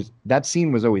was, that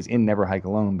scene was always in Never Hike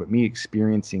Alone, but me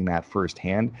experiencing that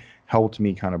firsthand helped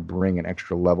me kind of bring an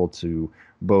extra level to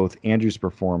both Andrew's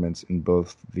performance and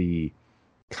both the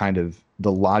kind of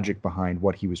the logic behind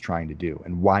what he was trying to do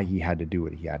and why he had to do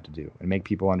what he had to do, and make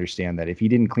people understand that if he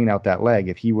didn't clean out that leg,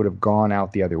 if he would have gone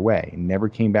out the other way and never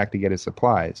came back to get his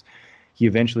supplies, he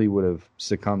eventually would have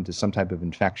succumbed to some type of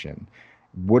infection,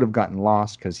 would have gotten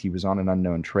lost because he was on an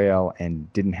unknown trail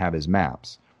and didn't have his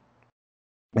maps.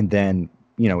 And then,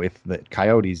 if the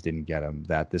coyotes didn't get him,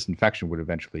 that this infection would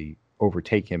eventually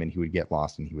overtake him and he would get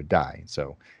lost and he would die.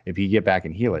 So if he get back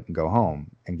and heal it and go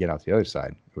home and get out the other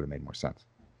side, it would have made more sense.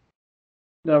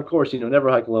 Now, of course, Never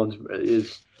Hike Alone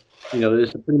is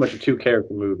pretty much a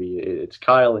two-character movie. It's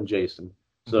Kyle and Jason.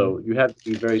 So you have to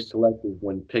be very selective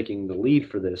when picking the lead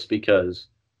for this, because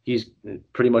he's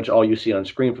pretty much all you see on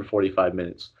screen for 45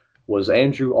 minutes. Was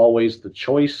Andrew always the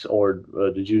choice, or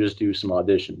did you just do some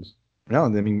auditions? No,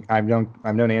 I've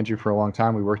known Andrew for a long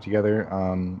time. We worked together.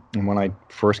 And when I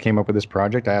first came up with this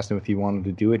project, I asked him if he wanted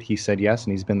to do it. He said yes,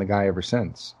 and he's been the guy ever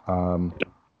since. And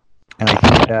I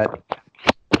think that,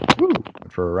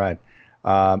 went for a ride.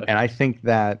 And I think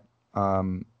that,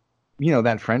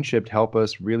 that friendship helped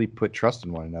us really put trust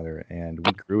in one another, and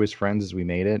we grew as friends as we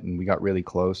made it, and we got really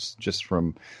close just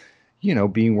from,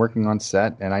 working on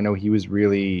set. And I know he was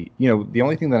really, the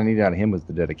only thing that I needed out of him was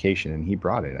the dedication, and he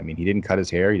brought it. He didn't cut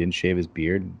his hair, he didn't shave his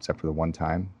beard, except for the one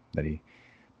time that he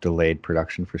delayed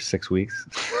production for 6 weeks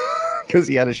because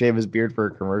he had to shave his beard for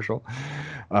a commercial.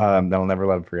 That I'll never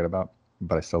let him forget about,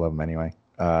 but I still love him anyway.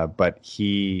 But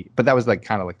that was like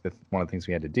kind of like one of the things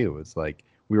we had to do. Was like,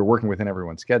 we were working within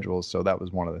everyone's schedules, so that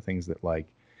was one of the things that we're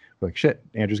like, shit,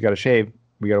 Andrew's got to shave,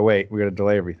 we got to wait, we got to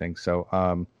delay everything.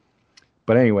 So,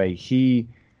 but anyway, he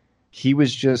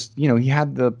was just, he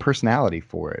had the personality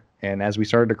for it. And as we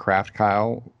started to craft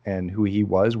Kyle and who he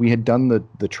was, we had done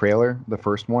the trailer, the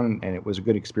first one, and it was a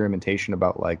good experimentation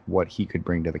about like what he could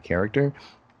bring to the character.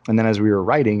 And then as we were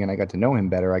writing and I got to know him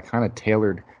better, I kind of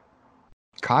tailored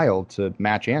Kyle to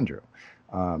match Andrew.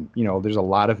 There's a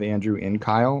lot of Andrew in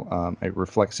Kyle. It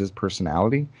reflects his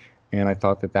personality, and I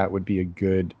thought that would be a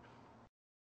good,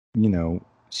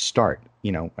 start,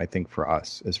 I think for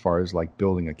us as far as like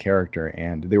building a character.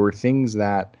 And there were things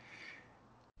that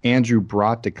Andrew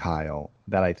brought to Kyle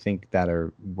that I think that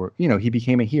were he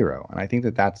became a hero. And I think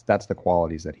that's the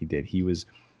qualities that he did. He was,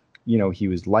 he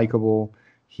was likable.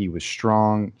 He was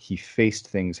strong. He faced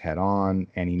things head on,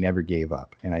 and he never gave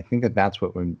up. And I think that's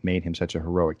what made him such a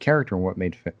heroic character, and what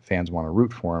made fans want to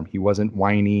root for him. He wasn't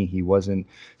whiny. He wasn't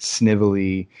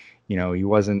snivelly. He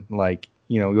wasn't like,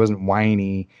 he wasn't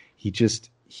whiny. He just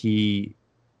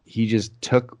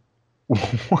took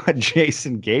what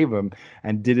Jason gave him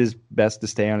and did his best to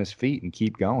stay on his feet and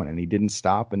keep going. And he didn't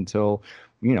stop until,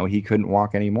 he couldn't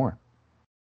walk anymore.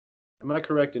 Am I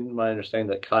correct in my understanding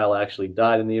that Kyle actually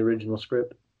died in the original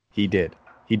script? He did.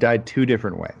 He died 2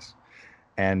 different ways.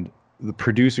 And the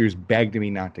producers begged me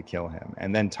not to kill him.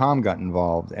 And then Tom got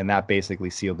involved, and that basically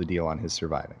sealed the deal on his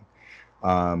surviving.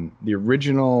 The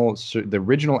original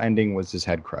ending was his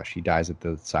head crush. He dies at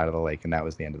the side of the lake, and that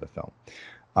was the end of the film.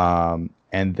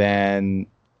 And then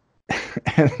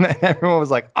everyone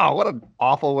was like, oh, what an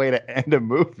awful way to end a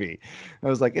movie. I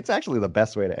was like, it's actually the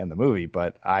best way to end the movie,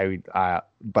 but I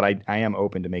am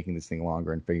open to making this thing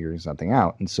longer and figuring something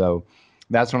out. And so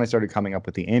that's when I started coming up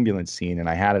with the ambulance scene, and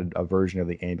I had a version of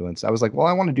the ambulance. I was like, well,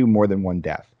 I want to do more than one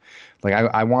death. Like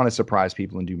I want to surprise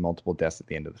people and do multiple deaths at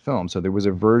the end of the film. So there was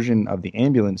a version of the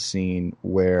ambulance scene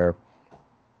where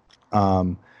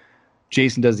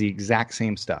Jason does the exact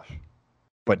same stuff,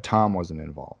 but Tom wasn't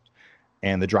involved,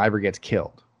 and the driver gets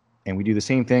killed. And we do the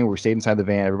same thing where we stayed inside the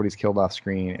van, everybody's killed off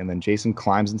screen, and then Jason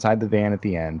climbs inside the van at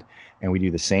the end, and we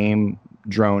do the same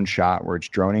drone shot where it's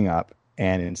droning up,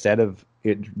 and instead of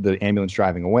the ambulance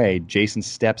driving away, Jason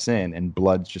steps in and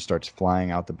blood just starts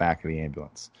flying out the back of the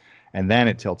ambulance. And then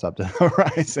it tilts up to the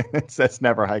horizon and says,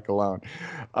 "Never hike alone."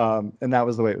 And that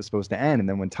was the way it was supposed to end. And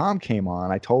then when Tom came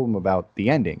on, I told him about the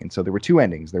ending. And so there were two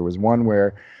endings. There was one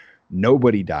where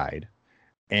nobody died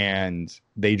and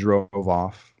they drove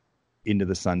off into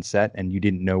the sunset and you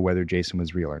didn't know whether Jason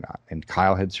was real or not. And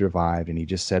Kyle had survived and he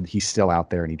just said he's still out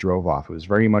there and he drove off. It was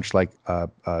very much like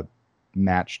a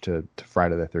match to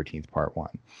Friday the 13th Part 1.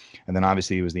 And then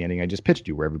obviously it was the ending I just pitched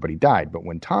you where everybody died. But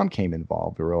when Tom came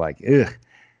involved, we were like, ugh,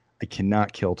 I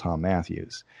cannot kill Tom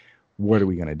Matthews. What are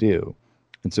we going to do?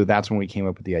 And so that's when we came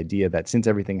up with the idea that since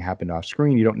everything happened off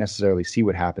screen, you don't necessarily see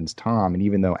what happens to Tom. And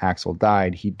even though Axel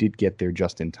died, he did get there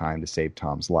just in time to save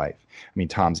Tom's life. I mean,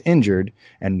 Tom's injured,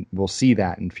 and we'll see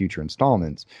that in future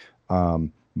installments.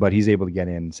 But he's able to get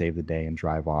in and save the day and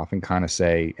drive off and kind of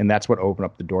say, and that's what opened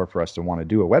up the door for us to want to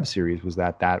do a web series, was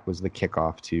that was the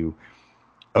kickoff to,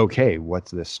 okay,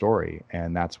 what's this story?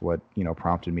 And that's what,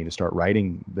 prompted me to start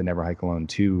writing the Never Hike Alone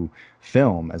 2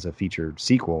 film as a featured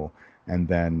sequel, and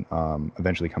then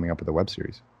eventually coming up with a web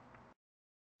series.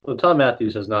 Well, Tom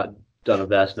Matthews has not done a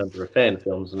vast number of fan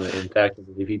films. And in fact, I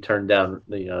believe he turned down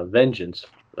the Vengeance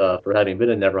for having been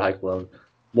in Never Hike Alone.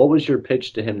 What was your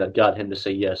pitch to him that got him to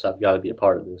say, yes, I've got to be a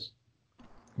part of this?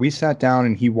 We sat down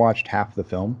and he watched half the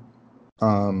film.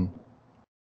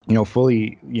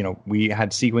 Fully, we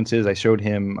had sequences. I showed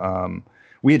him, I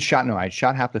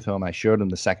shot half the film and I showed him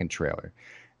the second trailer.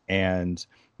 And,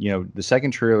 the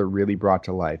second trailer really brought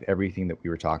to life everything that we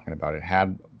were talking about. It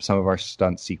had some of our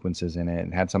stunt sequences in it.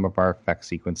 It had some of our effect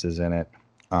sequences in it.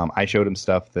 I showed him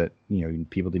stuff that,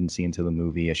 people didn't see until the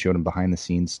movie. I showed him behind the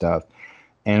scenes stuff.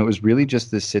 And it was really just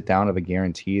this sit down of a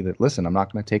guarantee that, listen, I'm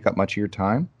not going to take up much of your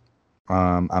time.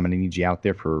 I'm going to need you out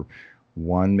there for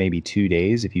 1, maybe 2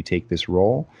 days if you take this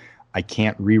role. I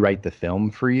can't rewrite the film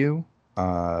for you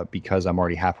because I'm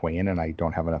already halfway in and I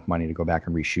don't have enough money to go back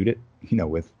and reshoot it,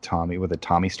 with a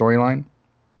Tommy storyline.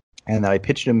 And that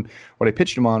what I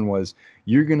pitched him on was,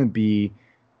 you're going to be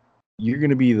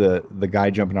the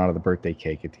guy jumping out of the birthday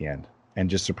cake at the end and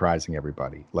just surprising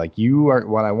everybody. Like, you are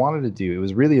what I wanted to do. It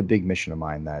was really a big mission of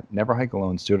mine that Never Hike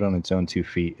Alone stood on its own 2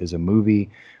 feet as a movie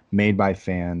made by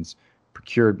fans,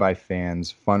 procured by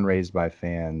fans, fundraised by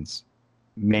fans,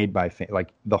 made by fans, like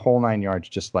the whole 9 yards,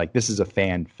 just like, this is a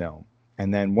fan film.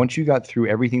 And then once you got through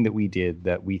everything that we did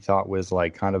that we thought was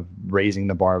like kind of raising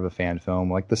the bar of a fan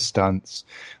film, like the stunts,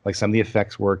 like some of the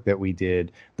effects work that we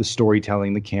did, the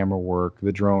storytelling, the camera work,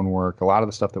 the drone work, a lot of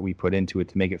the stuff that we put into it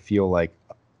to make it feel like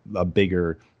a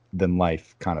bigger than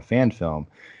life kind of fan film.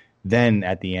 Then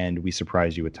at the end, we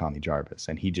surprise you with Tommy Jarvis,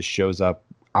 and he just shows up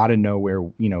out of nowhere.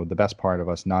 The best part of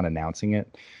us not announcing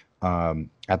it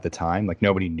at the time, like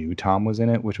nobody knew Tom was in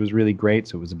it, which was really great.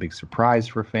 So it was a big surprise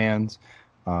for fans.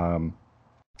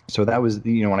 So that was,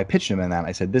 when I pitched him in that,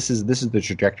 I said, this is the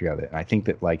trajectory of it. And I think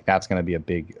that like, that's going to be a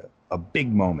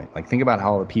big moment. Like, think about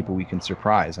how the people we can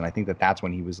surprise. And I think that that's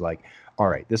when he was like, all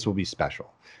right, this will be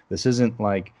special. This isn't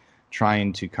like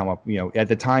trying to come up, at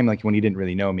the time, like when he didn't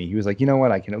really know me, he was like, you know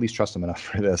what, I can at least trust him enough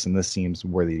for this. And this seems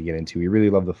worthy to get into. He really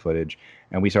loved the footage,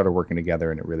 and we started working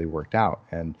together and it really worked out.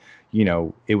 And,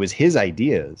 it was his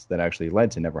ideas that actually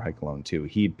led to Never Hike Alone 2.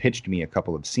 He pitched me a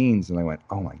couple of scenes and I went,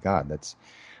 oh my God,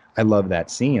 I love that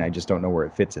scene. I just don't know where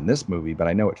it fits in this movie, but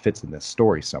I know it fits in this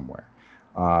story somewhere.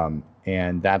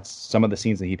 And that's some of the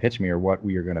scenes that he pitched me are what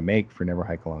we are going to make for Never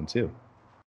Hike Alone 2.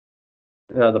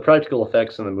 The practical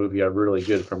effects in the movie are really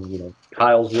good, from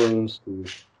Kyle's wounds to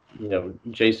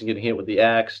Jason getting hit with the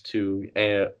axe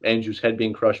to Andrew's head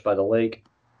being crushed by the lake.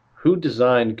 Who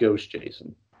designed Ghost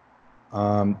Jason?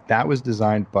 That was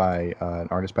designed by an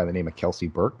artist by the name of Kelsey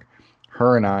Burke.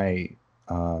 Her and I,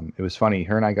 it was funny.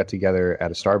 Her and I got together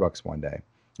at a Starbucks one day,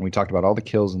 and we talked about all the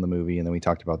kills in the movie, and then we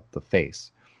talked about the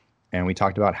face, and we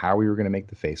talked about how we were going to make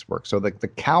the face work. So the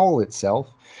cowl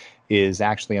itself is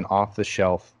actually an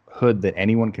off-the-shelf hood that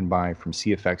anyone can buy from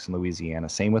CFX in Louisiana.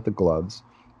 Same with the gloves.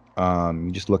 You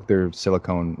just look their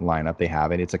silicone lineup. They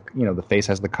have it. It's the face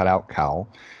has the cutout cowl.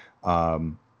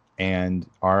 And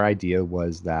our idea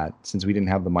was that since we didn't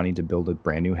have the money to build a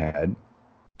brand new head,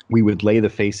 we would lay the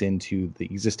face into the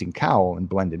existing cowl and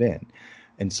blend it in.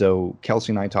 And so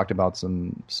Kelsey and I talked about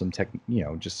some tech,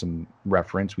 just some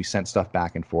reference. We sent stuff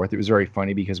back and forth. It was very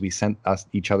funny because we sent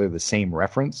each other the same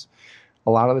reference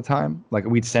a lot of the time. Like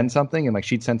we'd send something and like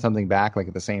she'd send something back like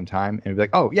at the same time and it'd be like,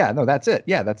 oh yeah, no, that's it.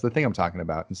 Yeah, that's the thing I'm talking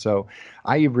about. And so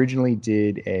I originally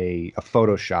did a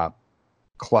Photoshop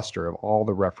cluster of all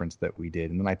the reference that we did.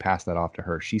 And then I passed that off to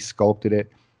her. She sculpted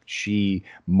it. She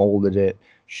molded it.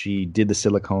 She did the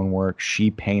silicone work. She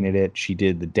painted it. She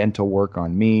did the dental work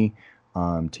on me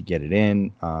to get it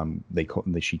in.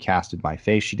 She casted my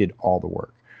face. She did all the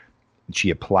work. She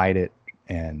applied it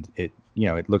and it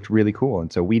looked really cool.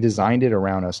 And so we designed it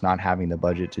around us not having the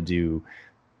budget to do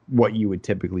what you would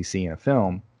typically see in a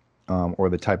film or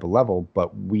the type of level,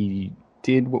 but we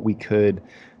did what we could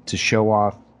to show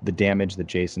off the damage that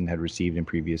Jason had received in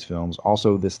previous films.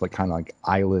 Also this like kind of like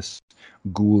eyeless,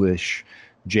 ghoulish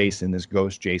Jason, this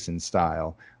ghost Jason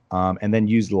style. And then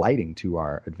used lighting to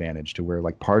our advantage to where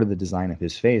like part of the design of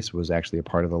his face was actually a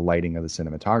part of the lighting of the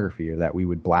cinematography, or that we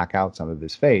would black out some of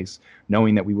his face,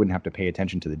 knowing that we wouldn't have to pay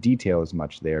attention to the detail as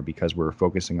much there because we were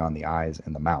focusing on the eyes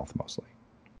and the mouth mostly.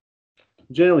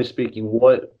 Generally speaking,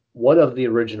 what of the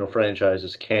original franchise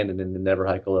is canon in the Never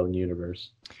Hike Alone universe?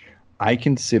 I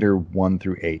consider 1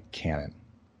 through 8 canon.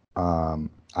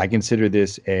 I consider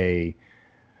this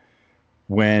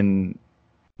when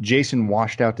Jason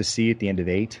washed out to sea at the end of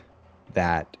 8,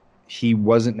 that he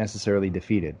wasn't necessarily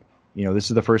defeated. This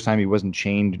is the first time he wasn't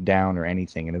chained down or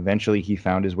anything. And eventually he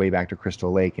found his way back to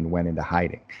Crystal Lake and went into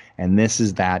hiding. And this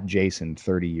is that Jason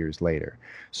 30 years later.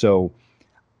 So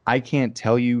I can't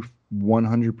tell you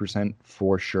 100%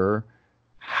 for sure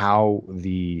how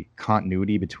the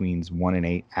continuity between 1 and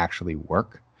 8 actually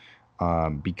work,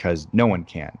 because no one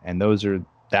can. And those are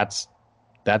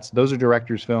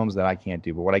directors' films that I can't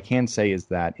do. But what I can say is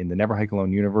that in the Never Hike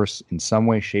Alone universe, in some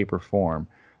way, shape, or form,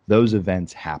 those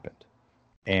events happened.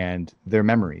 And they're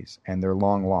memories, and they're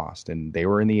long lost. And they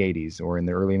were in the 80s or in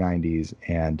the early 90s.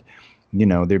 And,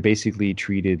 they're basically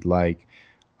treated like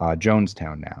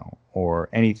Jonestown now, or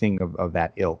anything of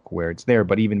that ilk, where it's there,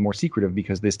 but even more secretive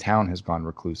because this town has gone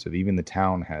reclusive. Even the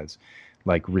town has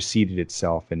like receded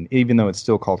itself, and even though it's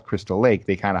still called Crystal Lake,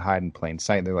 they kind of hide in plain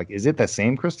sight. They're like, is it the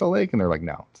same Crystal Lake? And they're like,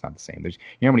 no, it's not the same. There's,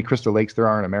 how many Crystal Lakes there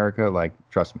are in America? Like,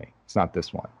 trust me, it's not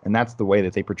this one. And that's the way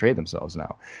that they portray themselves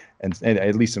now, and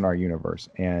at least in our universe.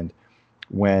 And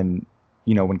when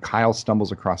Kyle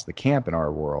stumbles across the camp in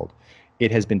our world,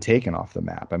 it has been taken off the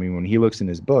map. I mean, when he looks in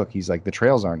his book, he's like, the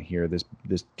trails aren't here. This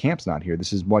camp's not here.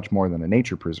 This is much more than a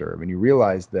nature preserve. And you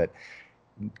realize that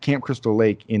Camp Crystal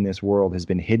Lake in this world has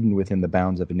been hidden within the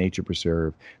bounds of a nature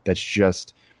preserve that's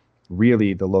just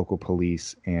really the local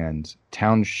police and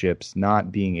townships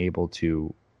not being able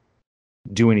to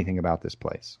do anything about this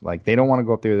place. Like, they don't want to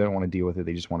go up there. They don't want to deal with it.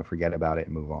 They just want to forget about it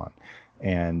and move on.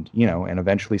 And, and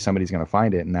eventually somebody's going to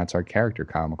find it. And that's our character,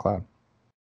 Kyle MacLeod.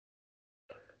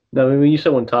 Now, I mean, you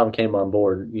said when Tom came on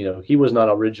board, he was not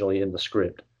originally in the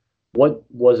script. What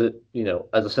was it,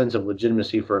 as a sense of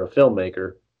legitimacy for a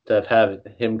filmmaker to have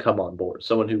had him come on board?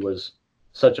 Someone who was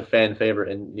such a fan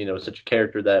favorite and, such a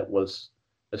character that was,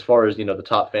 as far as, the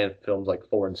top fan films like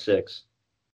 4 and 6,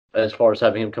 as far as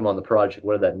having him come on the project,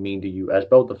 what did that mean to you as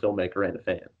both a filmmaker and a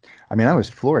fan? I mean, I was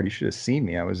floored. You should have seen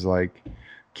me. I was like,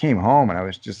 came home and I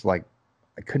was just like,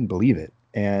 I couldn't believe it.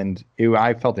 And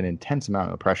I felt an intense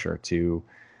amount of pressure to,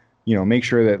 make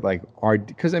sure that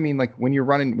because I mean, like when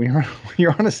you're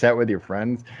on a set with your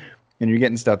friends and you're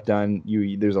getting stuff done,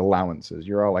 there's allowances.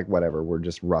 You're all like, whatever, we're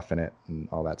just roughing it and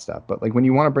all that stuff. But like when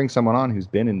you want to bring someone on who's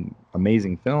been in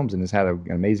amazing films and has had an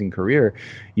amazing career,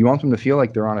 you want them to feel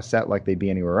like they're on a set like they'd be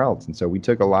anywhere else. And so we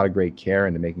took a lot of great care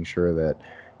into making sure that,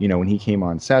 when he came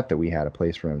on set, that we had a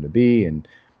place for him to be, and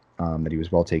that he was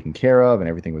well taken care of and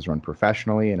everything was run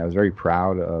professionally. And I was very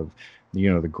proud of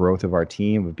the growth of our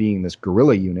team, of being this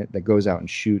guerrilla unit that goes out and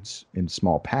shoots in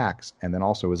small packs, and then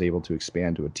also was able to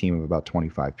expand to a team of about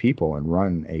 25 people and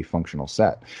run a functional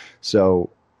set. So,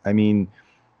 I mean,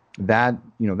 that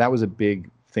was a big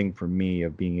thing for me,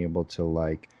 of being able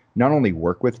to not only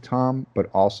work with Tom, but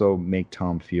also make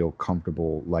Tom feel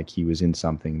comfortable, like he was in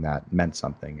something that meant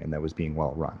something and that was being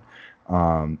well run.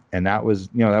 And that was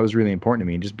really important to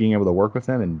me. And just being able to work with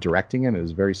him and directing him, it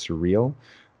was very surreal.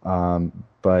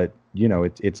 But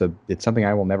it's something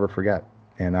I will never forget.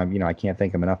 And I can't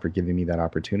thank him enough for giving me that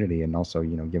opportunity, and also,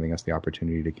 giving us the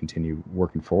opportunity to continue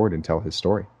working forward and tell his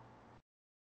story.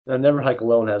 Now, Never Hike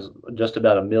Alone has just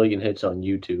about 1 million hits on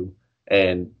YouTube,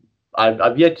 and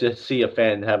I've yet to see a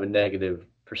fan have a negative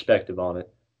perspective on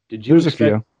it. Did you? There's a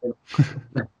few.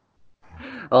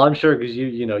 Well, I'm sure, because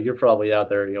you're probably out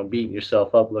there, beating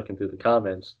yourself up looking through the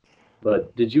comments.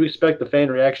 But did you expect the fan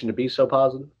reaction to be so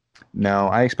positive? No,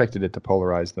 I expected it to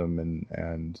polarize them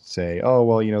and say, oh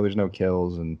well, there's no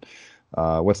kills and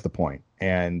what's the point?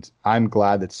 And I'm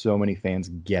glad that so many fans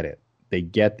get it. They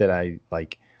get that I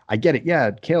get it. Yeah,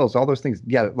 it kills all those things.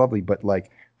 Yeah, lovely. But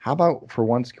like, how about for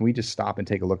once, can we just stop and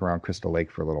take a look around Crystal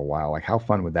Lake for a little while? Like, how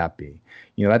fun would that be?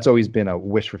 That's always been a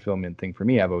wish fulfillment thing for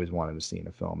me. I've always wanted to see in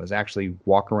a film is actually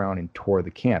walk around and tour the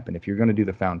camp. And if you're going to do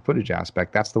the found footage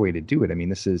aspect, that's the way to do it. I mean,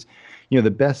 this is, the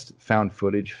best found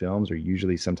footage films are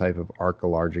usually some type of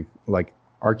archaeological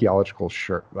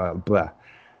blah.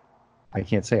 I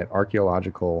can't say it.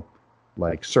 Archaeological,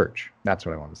 like search. That's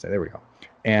what I want to say. There we go.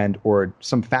 And or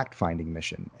some fact finding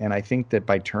mission. And I think that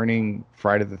by turning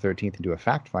Friday the 13th into a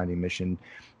fact finding mission,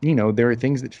 there are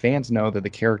things that fans know that the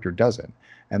character doesn't.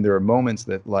 And there are moments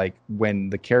that, like, when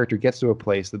the character gets to a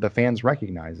place that the fans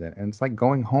recognize it, and it's like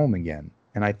going home again.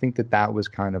 And I think that that was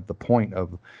kind of the point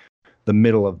of the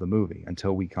middle of the movie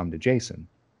until we come to Jason.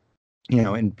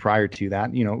 And prior to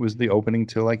that, it was the opening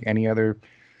to like any other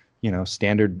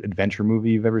standard adventure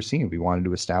movie you've ever seen. We wanted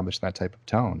to establish that type of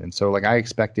tone. And so like I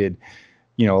expected,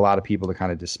 a lot of people to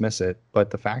kind of dismiss it,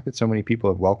 but the fact that so many people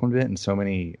have welcomed it and so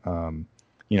many,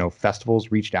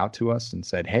 festivals reached out to us and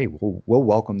said, hey, we'll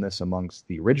welcome this amongst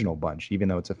the original bunch, even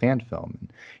though it's a fan film.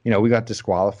 And, we got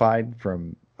disqualified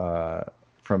from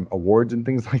awards and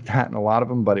things like that, and a lot of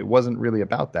them, but it wasn't really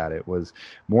about that. It was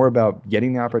more about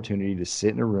getting the opportunity to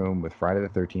sit in a room with Friday the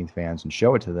 13th fans and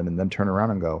show it to them and then turn around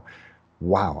and go,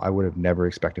 wow, I would have never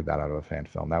expected that out of a fan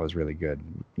film. That was really good.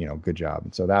 Good job.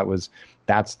 And so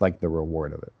that's like the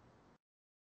reward of it.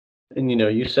 And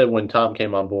you said when Tom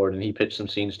came on board and he pitched some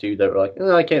scenes to you that were like,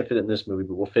 I can't fit it in this movie,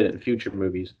 but we'll fit it in future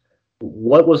movies.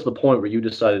 What was the point where you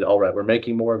decided, all right, we're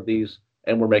making more of these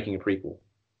and we're making a prequel?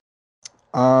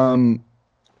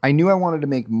 I knew I wanted to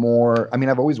make more. I mean,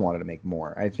 I've always wanted to make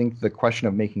more. I think the question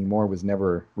of making more was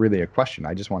never really a question.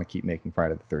 I just want to keep making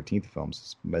Friday the 13th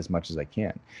films as much as I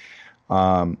can.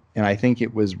 And I think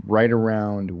it was right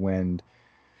around when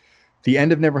the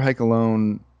end of Never Hike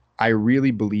Alone, I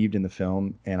really believed in the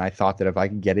film, and I thought that if I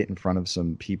could get it in front of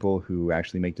some people who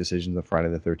actually make decisions in the Friday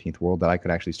the 13th world, that I could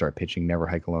actually start pitching Never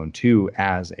Hike Alone 2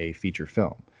 as a feature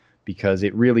film. Because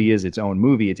it really is its own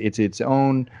movie. It's its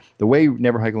own. The way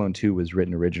Never Hike Alone 2 was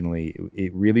written originally,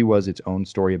 it really was its own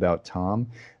story about Tom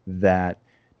that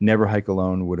Never Hike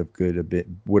Alone would have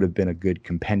been a good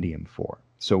compendium for.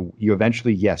 So you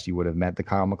eventually, yes, you would have met the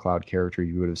Kyle MacLeod character.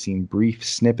 You would have seen brief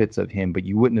snippets of him, but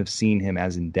you wouldn't have seen him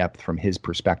as in depth from his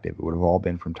perspective. It would have all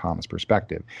been from Tom's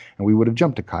perspective, and we would have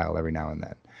jumped to Kyle every now and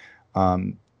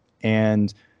then.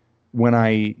 And when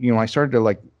I started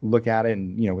to look at it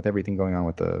and, with everything going on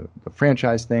with the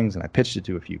franchise things, and I pitched it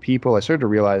to a few people, I started to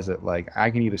realize that I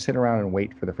can either sit around and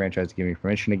wait for the franchise to give me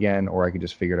permission again, or I could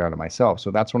just figure it out myself. So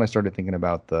that's when I started thinking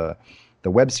about the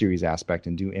web series aspect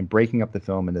and breaking up the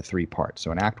film into 3 parts.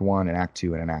 So an Act 1, an Act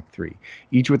 2, and an Act 3,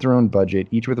 each with their own budget,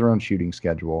 each with their own shooting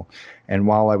schedule. And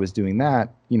while I was doing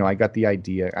that, I got the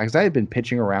idea, because I had been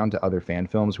pitching around to other fan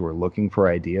films who were looking for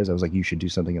ideas. I was like, you should do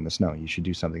something in the snow. You should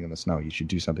do something in the snow. You should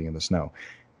do something in the snow.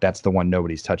 That's the one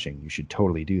nobody's touching. You should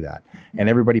totally do that. And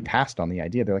everybody passed on the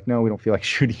idea. They're like, no, we don't feel like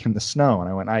shooting in the snow. And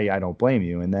I went, I don't blame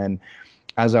you. And then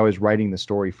as I was writing the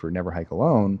story for Never Hike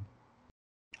Alone,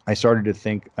 I started to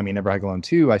think, Never Hike Alone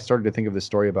 2, I started to think of this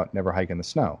story about Never Hike in the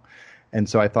Snow. And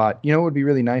so I thought, it would be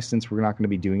really nice, since we're not going to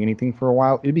be doing anything for a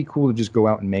while, it'd be cool to just go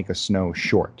out and make a snow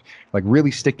short. Like,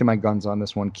 really stick to my guns on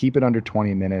this one, keep it under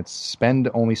 20 minutes, spend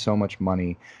only so much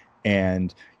money,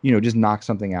 and, just knock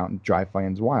something out and drive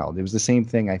fans wild. It was the same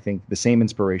thing, I think, the same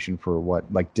inspiration for what,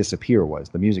 Disappear was,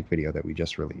 the music video that we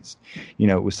just released.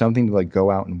 It was something to,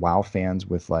 go out and wow fans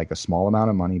with, a small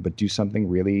amount of money, but do something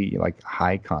really,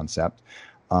 high concept.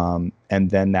 And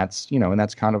then that's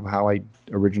kind of how I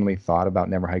originally thought about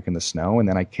Never Hike in the Snow. And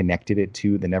then I connected it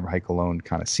to the Never Hike Alone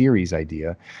kind of series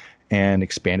idea and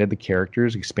expanded the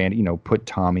characters, put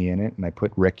Tommy in it, and I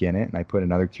put Rick in it, and I put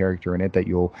another character in it that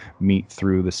you'll meet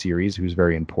through the series who's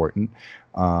very important.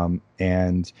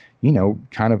 And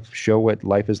kind of show what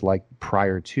life is like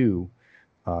prior to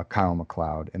Kyle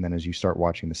MacLeod. And then as you start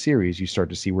watching the series, you start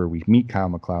to see where we meet Kyle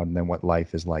MacLeod and then what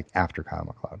life is like after Kyle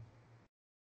MacLeod.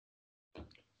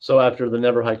 So after the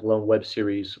Never Hike Alone web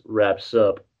series wraps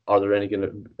up, are there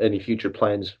any future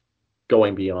plans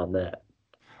going beyond that?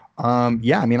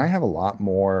 Yeah, I have a lot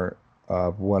more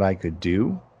of what I could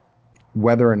do.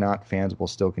 Whether or not fans will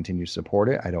still continue to support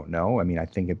it, I don't know. I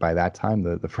think by that time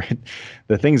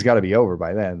the thing's got to be over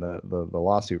by then, the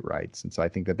lawsuit rights. And so I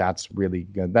think that's really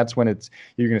good. That's when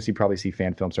you're going to probably see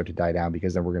fan films start to die down,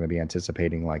 because then we're going to be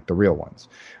anticipating the real ones.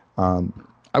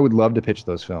 I would love to pitch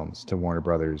those films to Warner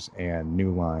Brothers and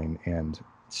New Line and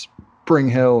Spring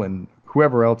Hill and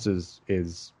whoever else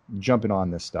is jumping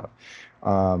on this stuff.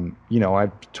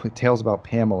 I've tales about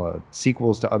Pamela,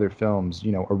 sequels to other films,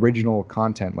 original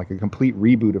content, like a complete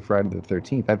reboot of Friday the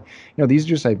 13th. These are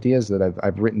just ideas that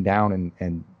I've written down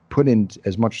and put in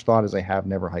as much thought as I have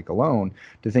Never Hike Alone,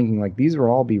 to thinking like these will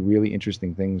all be really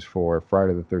interesting things for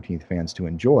Friday the 13th fans to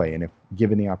enjoy. And if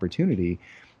given the opportunity,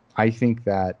 I think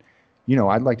that,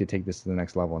 I'd like to take this to the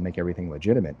next level and make everything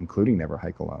legitimate, including Never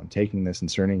Hike Alone, taking this,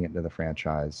 inserting it into the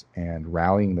franchise and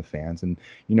rallying the fans and,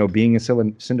 being a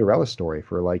Cinderella story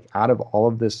for like out of all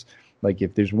of this. Like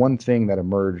if there's one thing that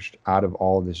emerged out of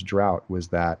all of this drought was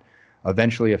that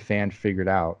eventually a fan figured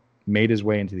out, made his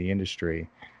way into the industry,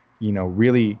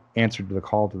 really answered the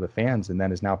call to the fans, and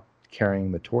then is now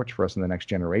carrying the torch for us in the next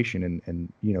generation.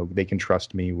 And they can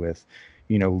trust me with,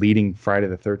 leading Friday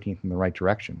the 13th in the right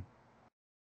direction.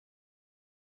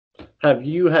 Have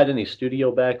you had any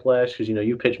studio backlash? Because,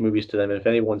 you pitch movies to them, and if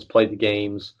anyone's played the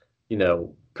games,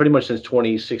 pretty much since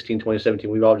 2016,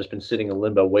 2017, we've all just been sitting in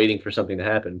limbo waiting for something to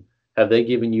happen. Have they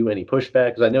given you any pushback?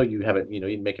 Because I know you haven't, you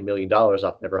didn't make $1 million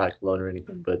off Never Hike Alone or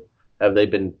anything, but have they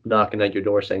been knocking at your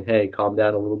door saying, hey, calm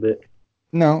down a little bit?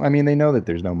 No, I mean, they know that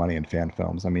there's no money in fan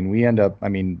films. I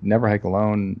mean, Never Hike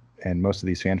Alone and most of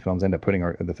these fan films end up putting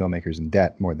the filmmakers in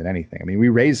debt more than anything. I mean, we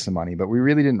raised some money, but we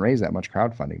really didn't raise that much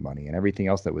crowdfunding money, and everything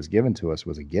else that was given to us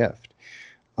was a gift.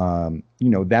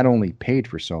 That only paid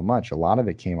for so much. A lot of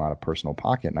it came out of personal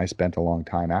pocket, and I spent a long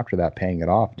time after that paying it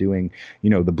off, doing,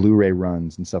 the Blu-ray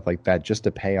runs and stuff like that, just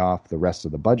to pay off the rest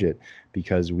of the budget,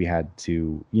 because we had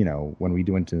to,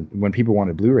 when people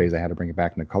wanted Blu-rays, I had to bring it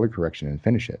back into color correction and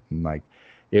finish it. And like,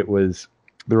 there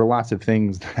were lots of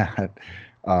things that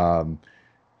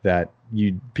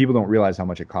people don't realize how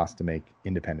much it costs to make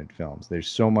independent films. There's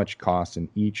so much cost in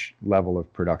each level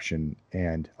of production,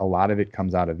 and a lot of it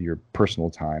comes out of your personal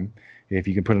time. If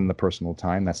you can put in the personal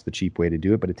time, that's the cheap way to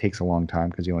do it, but it takes a long time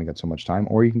because you only got so much time.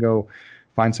 Or you can go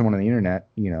find someone on the internet,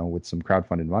 with some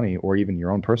crowdfunded money or even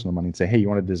your own personal money and say, hey, you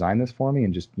want to design this for me?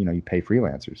 And just, you pay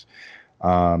freelancers.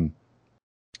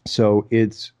 So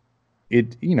it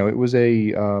was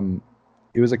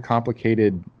a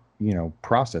complicated,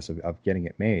 process of getting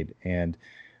it made. And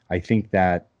I think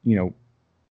that,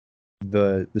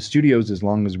 the studios, as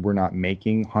long as we're not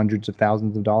making hundreds of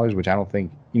thousands of dollars, which I don't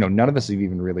think, none of us have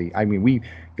even really, I mean, we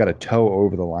got a toe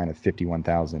over the line of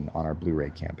 51,000 on our Blu-ray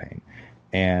campaign.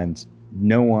 And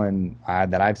no one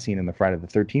that I've seen in the Friday the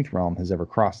 13th realm has ever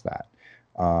crossed that.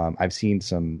 I've seen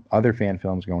some other fan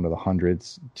films go into the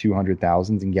hundreds,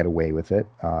 200,000s and get away with it.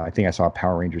 I think I saw a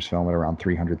Power Rangers film at around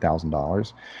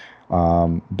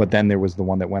 $300,000. But then there was the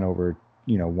one that went over,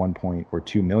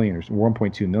 1.2 million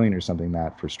or something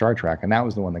that for Star Trek. And that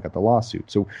was the one that got the lawsuit.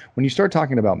 So when you start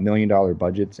talking about $1 million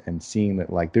budgets and seeing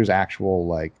that like there's actual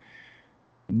like,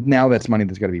 now that's money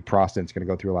that's got to be processed, it's going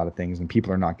to go through a lot of things, and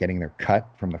people are not getting their cut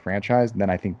from the franchise, then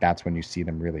I think that's when you see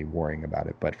them really worrying about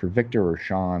it. But for Victor or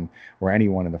Sean or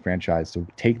anyone in the franchise to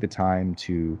take the time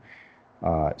to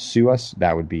sue us,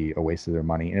 that would be a waste of their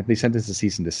money. And if they sent us a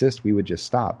cease and desist, we would just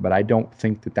stop. But I don't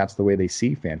think that that's the way they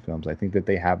see fan films. I think that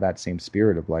they have that same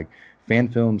spirit of like, fan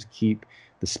films keep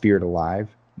the spirit alive.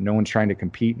 No one's trying to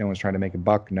compete. No one's trying to make a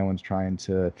buck. No one's trying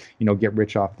to, get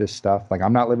rich off this stuff. Like,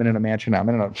 I'm not living in a mansion. I'm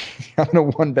in a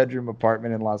 1-bedroom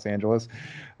apartment in Los Angeles.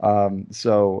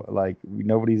 So like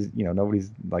nobody's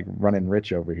like running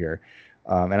rich over here.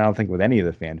 And I don't think with any of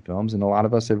the fan films. And a lot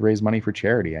of us have raised money for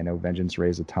charity. I know Vengeance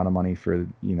raised a ton of money for,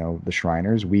 the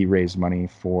Shriners. We raised money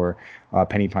for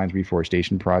Penny Pines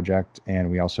Reforestation Project. And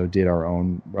we also did our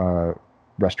own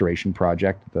restoration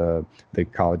project, the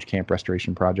college camp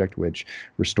restoration project, which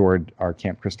restored our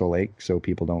Camp Crystal Lake so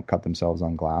people don't cut themselves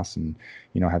on glass and,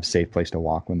 have a safe place to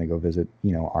walk when they go visit,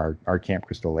 our Camp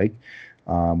Crystal Lake.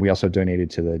 We also donated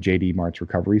to the JD Martz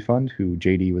Recovery Fund, who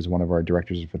JD was one of our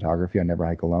directors of photography on Never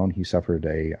Hike Alone. He suffered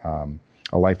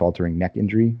a life-altering neck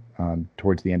injury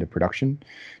towards the end of production.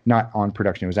 Not on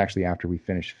production. It was actually after we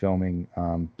finished filming,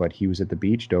 but he was at the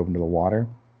beach, dove into the water,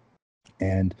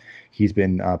 and he's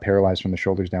been paralyzed from the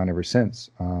shoulders down ever since.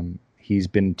 He's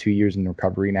been 2 years in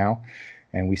recovery now,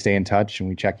 and we stay in touch and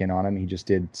we check in on him. He just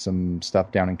did some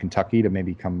stuff down in Kentucky to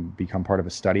maybe become part of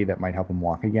a study that might help him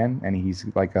walk again. And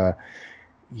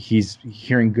he's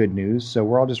hearing good news, so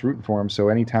we're all just rooting for him. So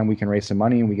anytime we can raise some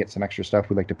money and we get some extra stuff,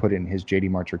 we'd like to put it in his JD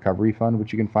Martz Recovery Fund,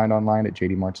 which you can find online at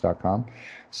jdmartz.com.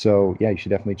 So yeah, you should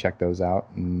definitely check those out,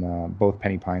 and both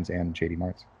Penny Pines and JD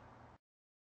Martz.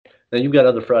 Now you've got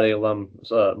other Friday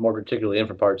alums, more particularly in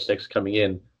for Part 6 coming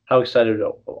in. How excited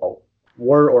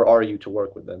were or are you to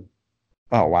work with them?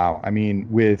 Oh wow. I mean,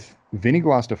 with Vinny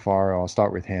Glostafaro, I'll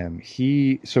start with him.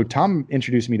 So Tom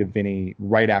introduced me to Vinny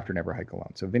right after Never Hike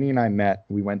Alone. So Vinny and I met,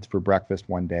 we went for breakfast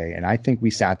one day, and I think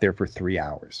we sat there for 3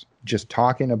 hours just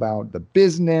talking about the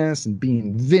business and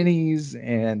being Vinny's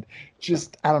and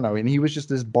just, I don't know. And he was just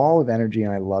this ball of energy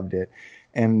and I loved it.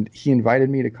 And he invited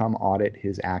me to come audit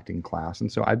his acting class.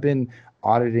 And so I've been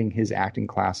auditing his acting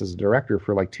class as a director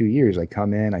for like 2 years. I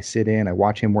come in, I sit in, I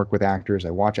watch him work with actors,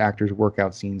 I watch actors work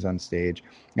out scenes on stage,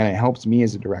 and it helps me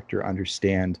as a director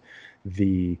understand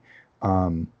the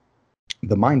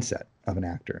mindset of an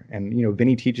actor. And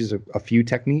Vinny teaches a few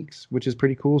techniques, which is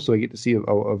pretty cool. So I get to see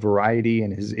a variety,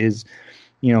 and his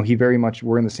he very much,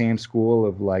 we're in the same school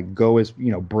of like go as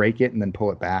break it and then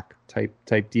pull it back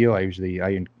type deal. I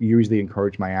usually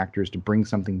encourage my actors to bring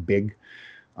something big.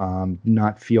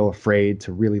 Not feel afraid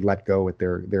to really let go with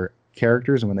their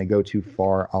characters, and when they go too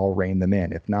far, I'll rein them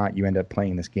in. If not, you end up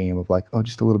playing this game of like, oh,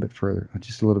 just a little bit further,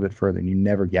 and you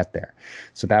never get there.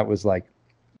 So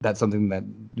that's something that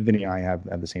Vinny and I have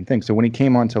the same thing. So when he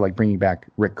came on to like bringing back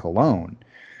Rick Colon,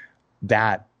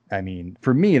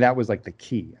 for me, that was like the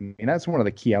key. I mean, that's one of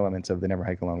the key elements of the Never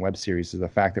Hike Alone web series, is the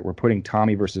fact that we're putting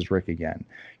Tommy versus Rick again.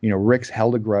 Rick's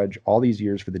held a grudge all these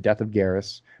years for the death of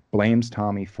Garrus, blames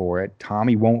Tommy for it.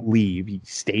 Tommy won't leave. He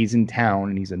stays in town,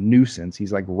 and he's a nuisance.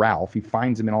 He's like Ralph. He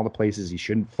finds him in all the places he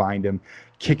shouldn't find him,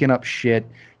 kicking up shit,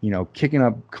 kicking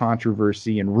up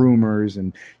controversy and rumors.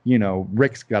 And,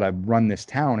 Rick's got to run this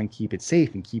town and keep it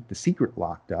safe and keep the secret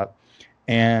locked up.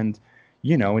 And,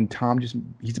 and Tom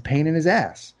he's a pain in his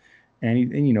ass.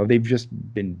 And they've just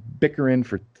been bickering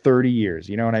for 30 years,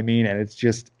 you know what I mean? And it's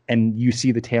just, and you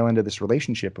see the tail end of this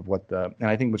relationship of and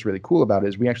I think what's really cool about it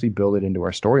is we actually build it into our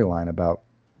storyline about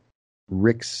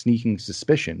Rick's sneaking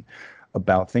suspicion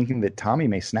about thinking that Tommy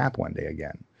may snap one day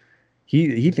again.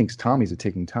 He thinks Tommy's a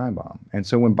ticking time bomb. And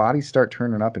so when bodies start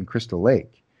turning up in Crystal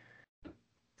Lake,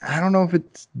 I don't know if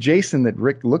it's Jason that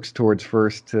Rick looks towards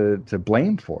first to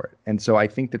blame for it. And so I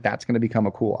think that that's going to become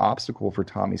a cool obstacle for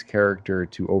Tommy's character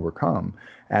to overcome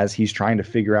as he's trying to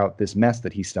figure out this mess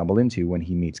that he stumbled into when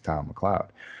he meets Kyle MacLeod.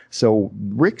 So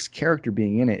Rick's character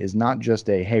being in it is not just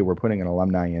hey, we're putting an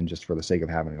alumni in just for the sake of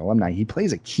having an alumni. He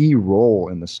plays a key role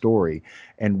in the story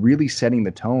and really setting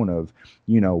the tone of,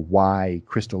 why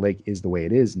Crystal Lake is the way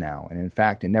it is now. And in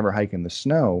fact, in Never Hike in the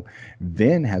Snow,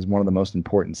 Vin has one of the most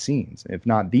important scenes, if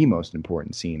not the most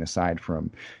important scene, aside from,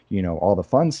 all the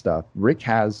fun stuff. Rick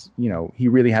has, he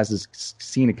really has this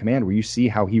scene of command where you see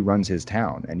how he runs his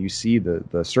town and you see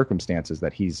the circumstances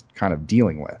that he's kind of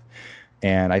dealing with.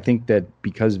 And I think that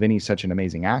because Vinny's such an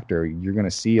amazing actor, you're going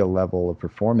to see a level of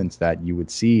performance that you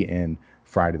would see in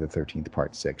Friday the 13th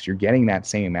Part 6. You're getting that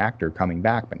same actor coming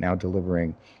back, but now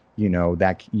delivering,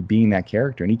 that being that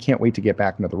character. And he can't wait to get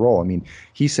back into the role. I mean,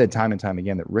 he said time and time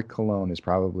again that Rick Colon is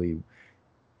probably,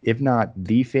 if not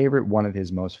the favorite, one of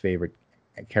his most favorite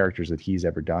characters that he's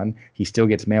ever done. He still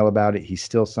gets mail about it. He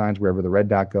still signs wherever the red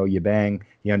dot go, you bang.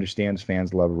 He understands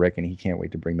fans love Rick, and he can't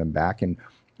wait to bring them back. And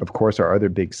of course, our other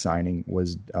big signing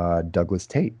was Douglas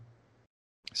Tate.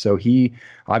 So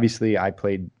I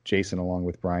played Jason along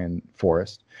with Brian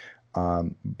Forrest.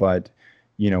 But,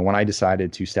 when I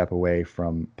decided to step away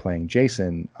from playing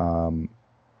Jason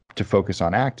to focus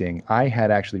on acting, I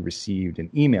had actually received an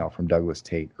email from Douglas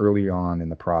Tate early on in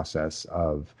the process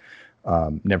of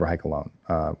Never Hike Alone,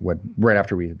 right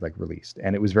after we had released.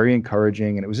 And it was very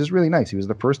encouraging, and it was just really nice. He was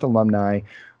the first alumni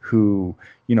who,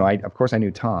 of course I knew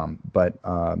Tom, but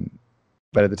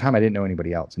at the time I didn't know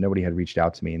anybody else, and nobody had reached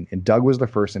out to me. And Doug was the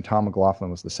first, and Tom McLaughlin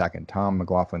was the second. Tom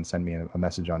McLaughlin sent me a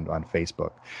message on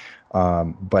Facebook.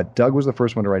 But Doug was the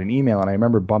first one to write an email, and I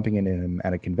remember bumping into him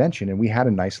at a convention, and we had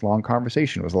a nice long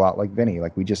conversation. It was a lot like Vinny.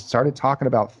 We just started talking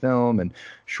about film and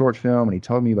short film, and he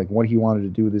told me what he wanted to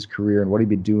do with his career and what he'd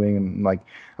been doing. And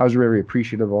I was very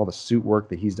appreciative of all the suit work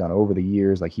that he's done over the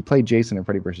years. He played Jason in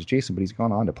Freddy vs. Jason, but he's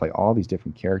gone on to play all these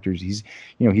different characters. He's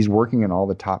working in all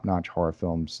the top-notch horror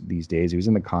films these days. He was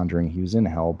in The Conjuring. He was in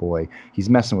Hellboy. He's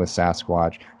messing with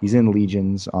Sasquatch. He's in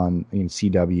Legions on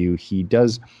CW. He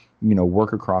does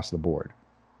work across the board.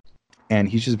 And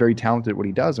he's just very talented at what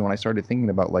he does. And when I started thinking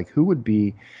about who would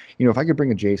be, if I could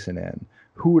bring a Jason in,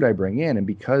 who would I bring in? And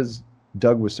because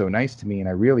Doug was so nice to me, and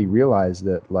I really realized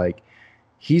that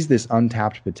he's this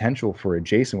untapped potential for a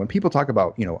Jason. When people talk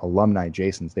about, alumni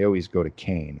Jasons, they always go to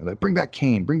Kane. Bring back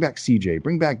Kane, bring back CJ,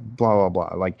 bring back blah, blah,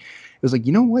 blah. It was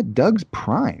you know what? Doug's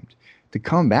primed to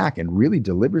come back and really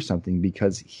deliver something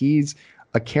because he's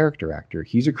a character actor.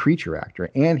 He's a creature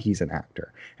actor, and he's an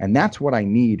actor. And that's what I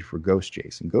need for Ghost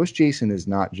Jason. Ghost Jason is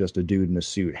not just a dude in a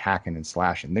suit hacking and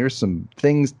slashing. There's some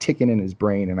things ticking in his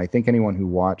brain, and I think anyone who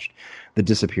watched the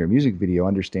Disappear music video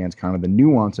understands kind of the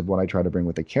nuance of what I try to bring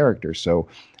with the character. So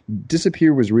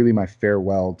Disappear was really my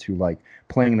farewell to like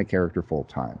playing the character full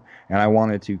time. And I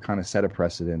wanted to kind of set a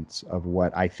precedence of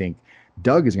what I think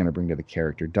Doug is going to bring to the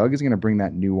character. Doug is going to bring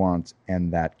that nuance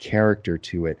and that character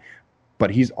to it,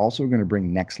 but he's also going to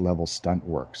bring next level stunt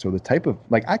work. So the type of,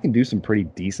 like, I can do some pretty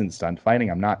decent stunt fighting.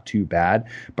 I'm not too bad,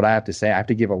 but I have to say, I have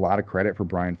to give a lot of credit for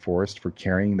Brian Forrest for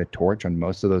carrying the torch on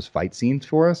most of those fight scenes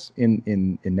for us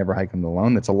in Never Hike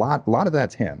Alone. That's a lot of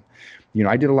that's him. You know,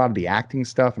 I did a lot of the acting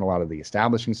stuff and a lot of the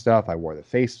establishing stuff. I wore the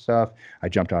face stuff. I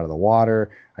jumped out of the water.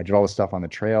 I did all the stuff on the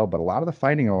trail. But a lot of the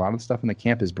fighting and a lot of the stuff in the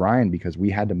camp is Brian, because we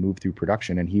had to move through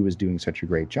production and he was doing such a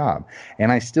great job. And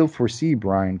I still foresee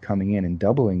Brian coming in and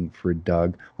doubling for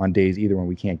Doug on days either when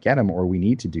we can't get him or we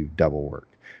need to do double work,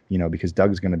 you know, because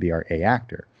Doug's going to be our A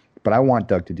actor. But I want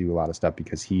Doug to do a lot of stuff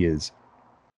because he's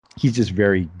just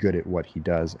very good at what he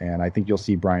does. And I think you'll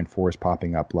see Brian Forrest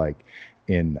popping up like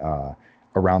in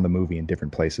around the movie in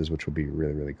different places, which will be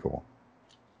really, really cool.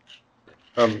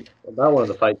 About one of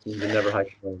the fight scenes in Never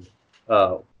Hike Alone,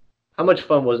 how much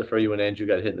fun was it for you when Andrew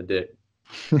got hit in the dick?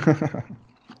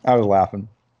 I was laughing.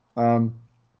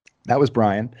 That was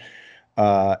Brian.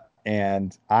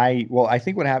 And I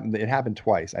think what happened, it happened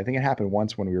twice. I think it happened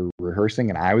once when we were rehearsing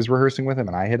and I was rehearsing with him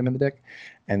and I hit him in the dick.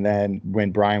 And then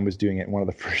when Brian was doing it, one of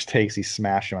the first takes, he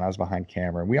smashed him and I was behind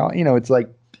camera. And we all, you know, it's like,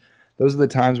 those are the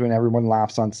times when everyone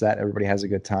laughs on set, everybody has a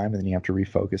good time, and then you have to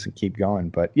refocus and keep going.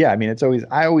 But yeah, I mean,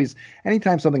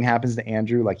 anytime something happens to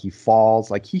Andrew, like he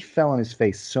falls, like he fell on his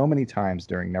face so many times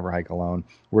during Never Hike Alone,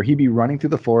 where he'd be running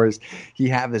through the forest, he'd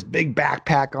have this big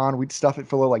backpack on, we'd stuff it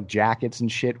full of like jackets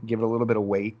and shit, give it a little bit of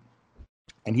weight,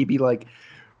 and he'd be like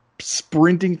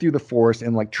sprinting through the forest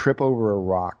and like trip over a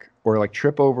rock, or like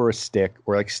trip over a stick,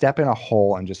 or like step in a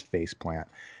hole and just face plant.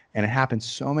 And it happened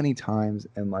so many times,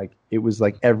 and like it was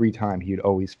like every time he'd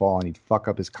always fall and he'd fuck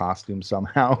up his costume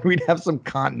somehow. We'd have some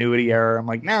continuity error. I'm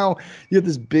like, now you have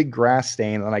this big grass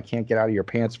stain and I can't get out of your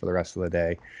pants for the rest of the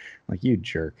day. I'm like, you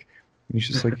jerk. And he's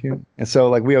just like, yeah. And so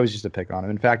like we always used to pick on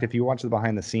him. In fact, if you watch the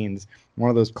behind the scenes, one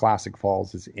of those classic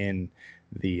falls is in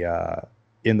the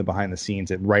behind the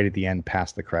scenes, right at the end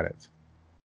past the credits.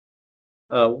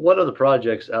 What other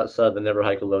projects outside the Never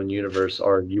Hike Alone universe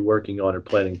are you working on or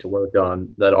planning to work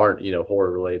on that aren't, you know,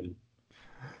 horror related?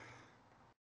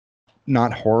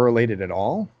 Not horror related at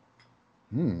all?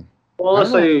 Well,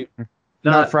 let's say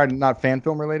not fan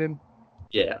film related?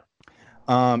 Yeah.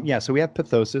 So we have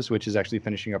Pathosis, which is actually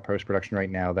finishing up post-production right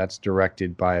now. That's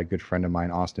directed by a good friend of mine,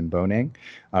 Austin Bonang.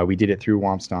 We did it through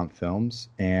Womp Stomp Films,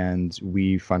 and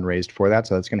we fundraised for that.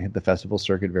 So that's going to hit the festival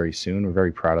circuit very soon. We're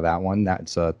very proud of that one.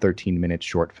 That's a 13-minute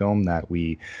short film that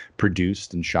we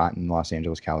produced and shot in Los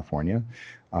Angeles, California.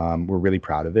 We're really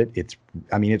proud of it. It's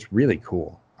really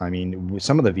cool. I mean,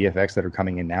 some of the VFX that are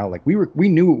coming in now, like we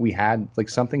knew what we had, like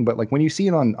something, but like when you see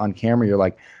it on camera, you're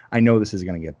like, I know this is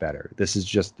going to get better. This is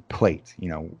just plate. You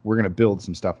know, we're going to build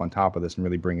some stuff on top of this and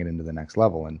really bring it into the next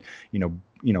level. And you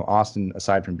know, Austin,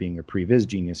 aside from being a previs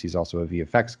genius, he's also a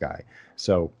VFX guy.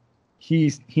 So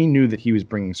he knew that he was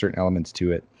bringing certain elements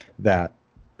to it that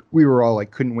we were all like,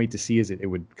 couldn't wait to see as it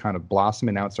would kind of blossom,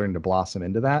 and now it's starting to blossom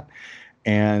into that.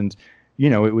 And you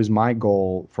know, it was my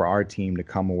goal for our team to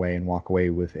come away and walk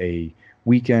away with a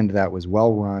weekend that was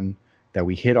well run, that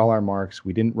we hit all our marks.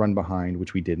 We didn't run behind,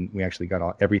 which we didn't. We actually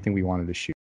got everything we wanted to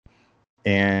shoot.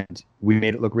 And we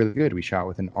made it look really good. We shot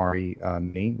with an ARRI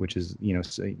Mini, which is, you know,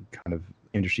 kind of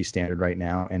industry standard right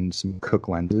now, and some Cook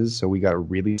lenses. So we got a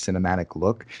really cinematic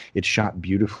look. It's shot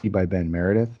beautifully by Ben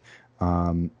Meredith.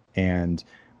 And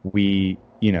we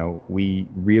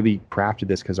really crafted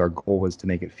this because our goal was to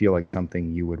make it feel like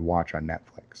something you would watch on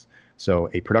Netflix.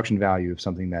 So a production value of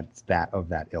something that's of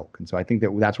that ilk. And so I think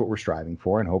that's what we're striving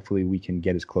for, and hopefully we can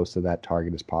get as close to that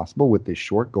target as possible with this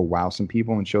short, go wow some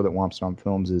people and show that Womp Stomp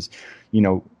Films is, you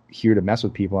know, here to mess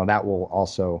with people. And that will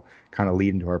also kind of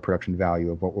lead into our production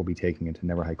value of what we'll be taking into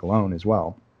Never Hike Alone as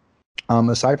well.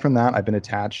 Aside from that, I've been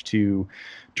attached to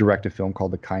direct a film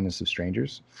called The Kindness of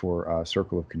Strangers for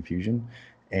Circle of Confusion.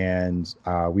 And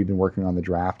we've been working on the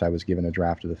draft. I was given a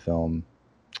draft of the film,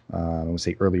 I would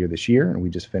say earlier this year, and we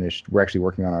just finished. We're actually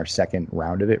working on our second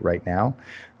round of it right now.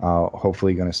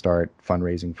 Hopefully going to start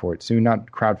fundraising for it soon. Not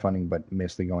crowdfunding, but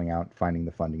mostly going out, finding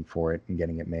the funding for it and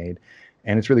getting it made.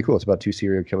 And it's really cool. It's about two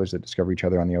serial killers that discover each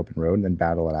other on the open road and then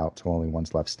battle it out till only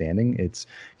one's left standing. It's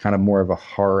kind of more of a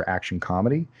horror action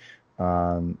comedy.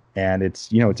 And it's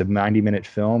it's a 90-minute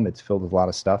film. It's filled with a lot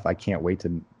of stuff. I can't wait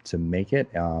to make it.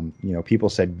 People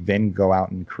said, Vin, go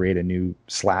out and create a new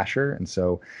slasher, and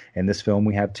so in this film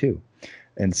we have two.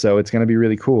 And so it's going to be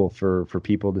really cool for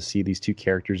people to see these two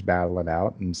characters battle it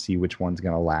out and see which one's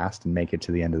going to last and make it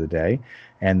to the end of the day.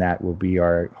 And that will be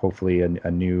hopefully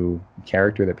a new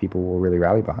character that people will really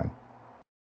rally behind.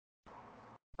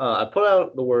 I put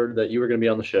out the word that you were going to be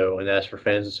on the show and asked for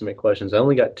fans to submit questions. I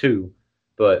only got two,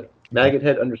 but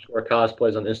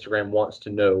MaggotHead_cosplays on Instagram wants to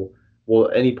know,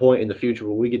 will at any point in the future,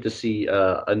 will we get to see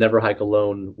a Never Hike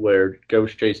Alone where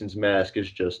Ghost Jason's mask is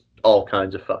just all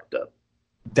kinds of fucked up?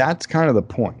 That's kind of the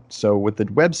point. So with the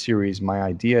web series, my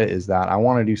idea is that I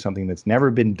want to do something that's never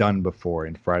been done before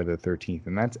in Friday the 13th,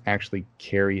 and that's actually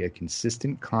carry a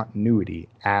consistent continuity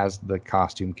as the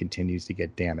costume continues to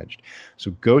get damaged. So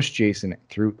Ghost Jason,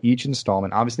 through each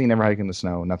installment, obviously Never Hike in the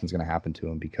Snow, nothing's going to happen to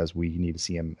him because we need to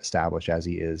see him established as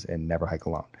he is in Never Hike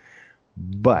Alone.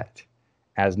 But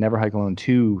as Never Hike Alone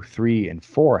 2, 3, and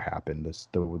 4 happen,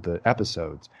 the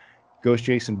episodes, Ghost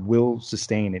Jason will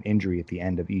sustain an injury at the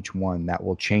end of each one that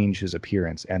will change his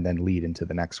appearance and then lead into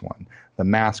the next one. The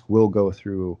mask will go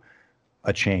through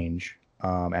a change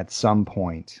at some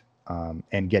point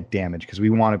and get damaged because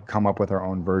we want to come up with our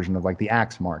own version of like the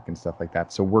axe mark and stuff like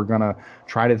that. So we're going to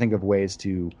try to think of ways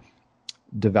to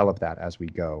develop that as we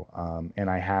go. And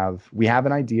we have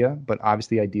an idea, but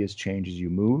obviously ideas change as you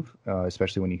move,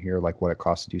 especially when you hear like what it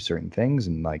costs to do certain things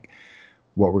and like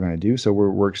what we're going to do. So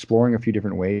we're exploring a few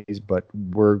different ways, but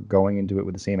we're going into it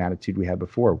with the same attitude we had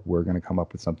before. We're going to come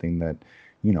up with something that,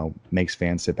 makes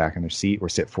fans sit back in their seat or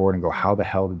sit forward and go, how the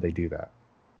hell did they do that?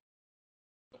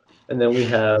 And then we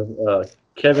have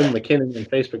Kevin McKinnon on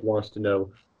Facebook wants to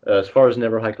know, as far as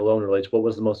Never Hike Alone relates, what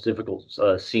was the most difficult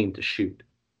scene to shoot?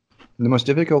 The most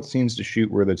difficult scenes to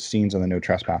shoot were the scenes on the no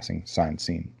trespassing sign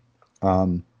scene.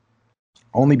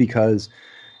 Only because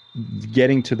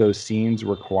getting to those scenes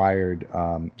required,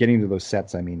 getting to those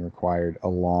sets, required a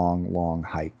long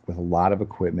hike with a lot of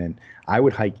equipment. I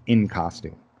would hike in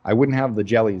costume. I wouldn't have the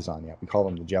jellies on yet. We call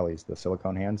them the jellies, the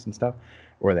silicone hands and stuff,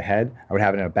 or the head. I would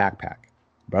have it in a backpack.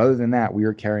 But other than that, we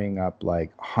were carrying up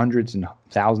like hundreds and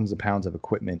thousands of pounds of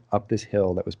equipment up this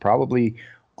hill that was probably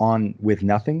on with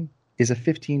nothing is a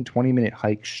 15, 20-minute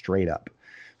hike straight up.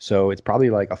 So it's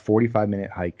probably like a 45-minute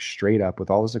hike straight up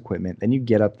with all this equipment. Then you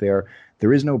get up there.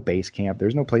 There is no base camp.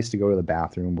 There's no place to go to the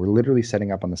bathroom. We're literally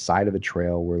setting up on the side of a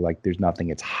trail where like there's nothing.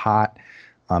 It's hot.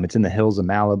 It's in the hills of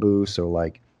Malibu. So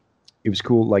like it was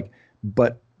cool. Like,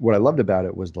 but what I loved about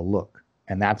it was the look.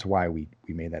 And that's why we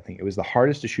made that thing. It was the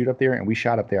hardest to shoot up there. And we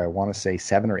shot up there, I want to say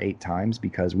 7 or 8 times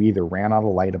because we either ran out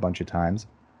of light a bunch of times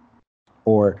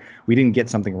or we didn't get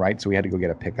something right. So we had to go get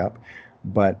a pickup.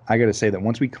 But I got to say that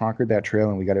once we conquered that trail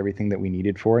and we got everything that we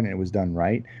needed for it and it was done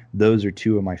right, those are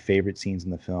 2 of my favorite scenes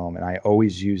in the film. And I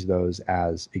always use those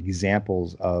as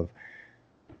examples of,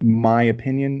 my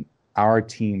opinion, our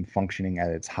team functioning at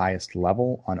its highest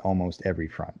level on almost every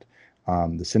front.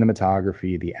 The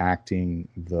cinematography, the acting,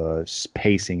 the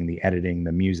pacing, the editing,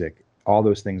 the music, all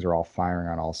those things are all firing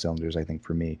on all cylinders, I think,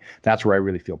 for me. That's where I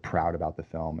really feel proud about the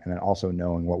film. And then also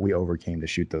knowing what we overcame to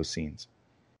shoot those scenes.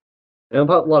 And a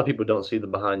lot of people don't see the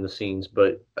behind the scenes,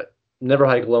 but Never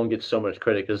Hike Alone gets so much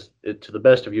credit to the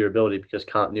best of your ability, because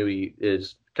continuity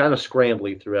is kind of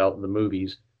scrambly throughout the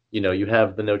movies. You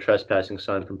have the no trespassing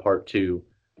sign from part 2.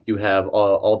 You have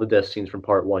all the death scenes from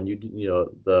part 1.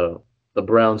 The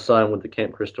brown sign with the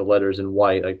Camp Crystal letters in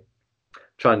white. I'm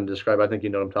trying to describe. I think you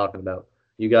know what I'm talking about.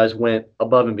 You guys went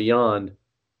above and beyond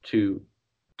to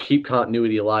keep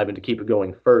continuity alive and to keep it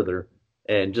going further.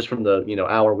 And just from the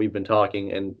hour we've been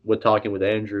talking and talking with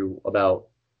Andrew about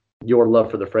your love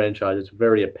for the franchise, it's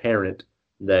very apparent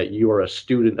that you are a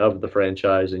student of the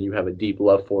franchise and you have a deep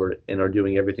love for it and are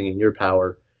doing everything in your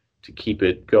power to keep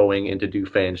it going and to do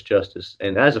fans justice.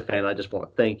 And as a fan, I just want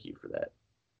to thank you for that.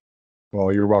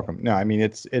 Well, you're welcome. No,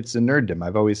 it's a nerddom.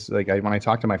 I've always, when I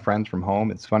talk to my friends from home,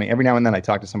 it's funny. Every now and then I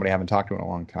talk to somebody I haven't talked to in a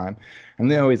long time,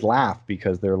 and they always laugh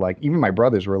because they're like, even my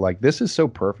brothers were like, this is so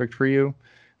perfect for you.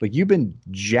 Like, you've been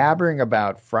jabbering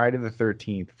about Friday the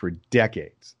 13th for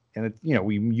decades. And,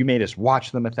 you made us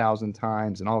watch them 1,000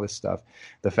 times and all this stuff.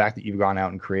 The fact that you've gone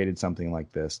out and created something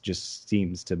like this just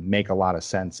seems to make a lot of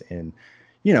sense. And,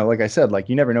 like I said,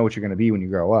 you never know what you're going to be when you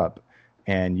grow up.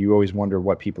 And you always wonder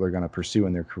what people are going to pursue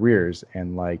in their careers.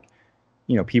 And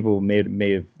people may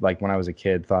have, when I was a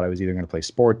kid, thought I was either going to play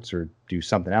sports or do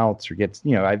something else or get,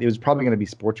 it was probably going to be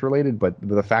sports related. But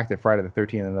the fact that Friday the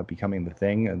 13th ended up becoming the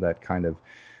thing that kind of,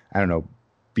 I don't know,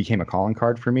 became a calling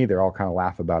card for me, they're all kind of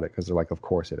laugh about it because they're like, of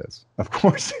course it is. Of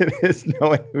course it is,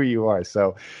 knowing who you are.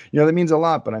 So, that means a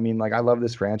lot. But I mean, like, I love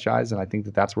this franchise, and I think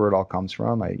that that's where it all comes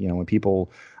from. When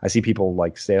I see people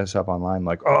like stay us up online,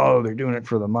 like, oh, they're doing it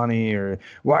for the money, or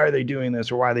why are they doing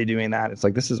this, or why are they doing that? It's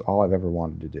like, this is all I've ever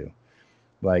wanted to do.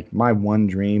 Like, my one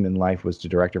dream in life was to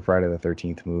direct a Friday the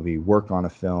 13th movie, work on a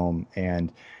film,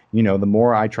 and the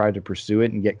more I tried to pursue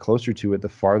it and get closer to it, the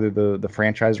farther the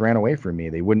franchise ran away from me.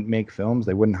 They wouldn't make films.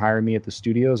 They wouldn't hire me at the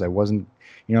studios. I wasn't,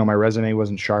 my resume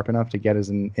wasn't sharp enough to get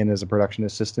in as a production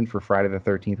assistant for Friday the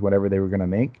 13th, whatever they were going to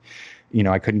make.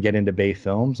 I couldn't get into Bay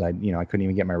Films. I couldn't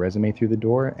even get my resume through the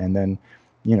door. And then,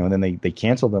 then they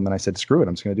canceled them, and I said, screw it.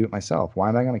 I'm just going to do it myself. Why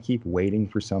am I going to keep waiting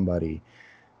for somebody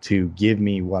to give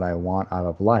me what I want out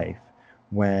of life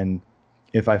when,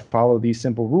 if I follow these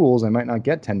simple rules, I might not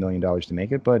get $10 million to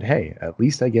make it, but hey, at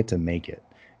least I get to make it.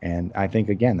 And I think,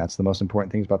 again, that's the most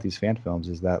important things about these fan films,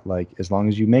 is that, like, as long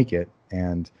as you make it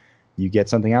and you get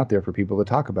something out there for people to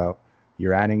talk about,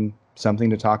 you're adding something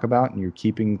to talk about, and you're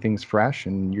keeping things fresh,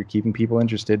 and you're keeping people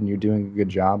interested, and you're doing a good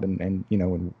job. And and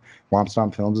Womp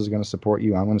Stomp Films is going to support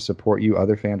you. I'm going to support you.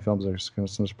 Other fan films are going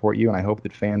to support you, and I hope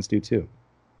that fans do too.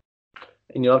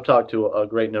 And I've talked to a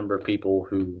great number of people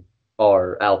who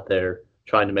are out there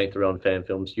trying to make their own fan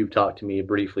films. You've talked to me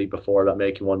briefly before about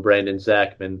making one. Brandon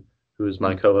Zachman, who is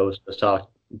my co-host, has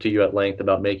talked to you at length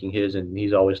about making his, and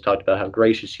he's always talked about how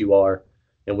gracious you are.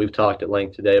 And we've talked at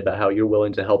length today about how you're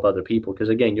willing to help other people. Because,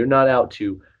 again, you're not out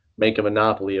to make a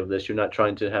monopoly of this. You're not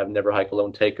trying to have Never Hike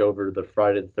Alone take over the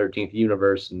Friday the 13th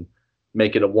universe and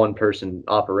make it a one-person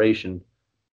operation.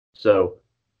 So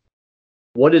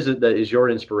what is it that is your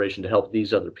inspiration to help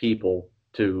these other people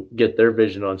to get their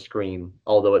vision on screen,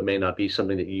 although it may not be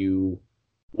something that you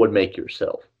would make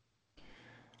yourself?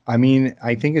 I mean,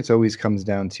 I think it's always comes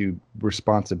down to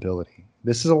responsibility.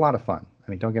 This is a lot of fun.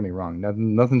 I mean, don't get me wrong.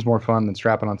 Nothing's more fun than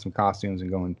strapping on some costumes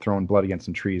and going throwing blood against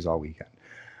some trees all weekend.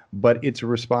 But it's a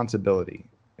responsibility,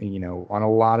 on a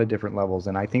lot of different levels.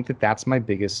 And I think that that's my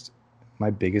biggest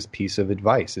piece of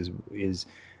advice is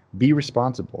be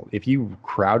responsible. If you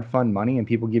crowdfund money and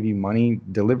people give you money,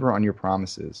 deliver on your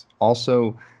promises.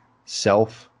 Also,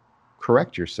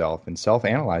 self-correct yourself and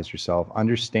self-analyze yourself.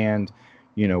 Understand,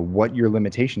 what your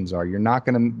limitations are. You're not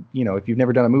going to, if you've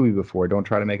never done a movie before, don't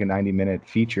try to make a 90-minute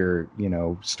feature,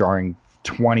 starring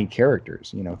 20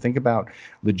 characters. Think about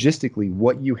logistically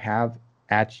what you have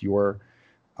at your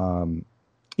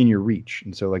in your reach.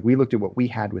 And so, like, we looked at what we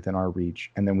had within our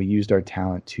reach, and then we used our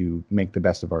talent to make the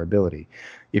best of our ability.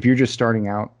 If you're just starting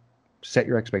out, set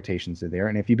your expectations to there.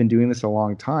 And if you've been doing this a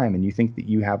long time and you think that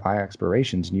you have high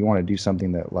aspirations and you want to do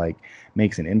something that, like,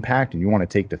 makes an impact and you want to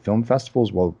take to film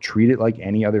festivals, well, treat it like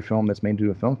any other film that's made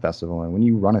to a film festival. And when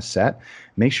you run a set,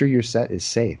 make sure your set is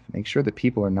safe. Make sure that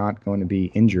people are not going to be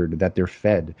injured, that they're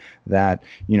fed, that,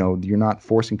 you're not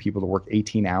forcing people to work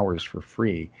 18 hours for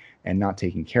free and not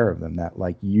taking care of them. That,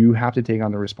 like, you have to take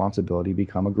on the responsibility,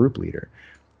 become a group leader,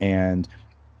 and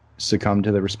succumb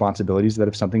to the responsibilities that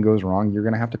if something goes wrong, you're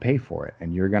going to have to pay for it,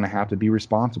 and you're going to have to be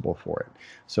responsible for it.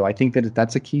 So I think that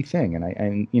that's a key thing.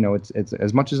 And it's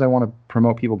as much as I want to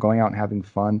promote people going out and having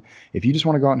fun, if you just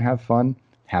want to go out and have fun,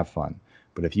 have fun.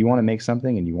 But if you want to make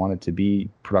something and you want it to be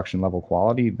production level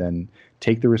quality, then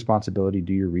take the responsibility,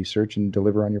 do your research, and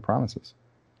deliver on your promises.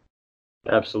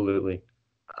 Absolutely.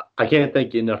 I can't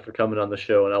thank you enough for coming on the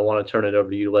show, and I want to turn it over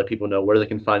to you to let people know where they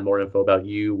can find more info about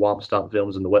you, Womp Stomp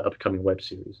Films, and the upcoming web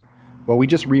series. Well, we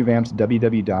just revamped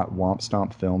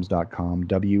www.wompstompfilms.com,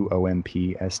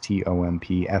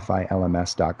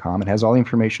 WOMPSTOMPFILMS.com. It has all the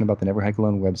information about the Never Hike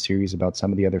Alone web series, about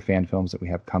some of the other fan films that we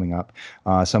have coming up.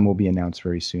 Some will be announced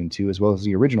very soon, too, as well as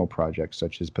the original projects,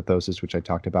 such as Pathosis, which I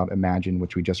talked about, Imagine,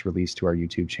 which we just released to our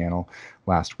YouTube channel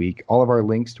last week. All of our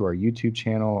links to our YouTube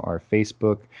channel, our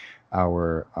Facebook,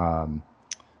 our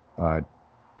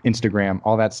Instagram,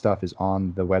 all that stuff is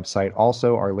on the website.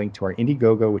 Also, our link to our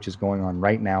Indiegogo, which is going on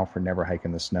right now for Never Hike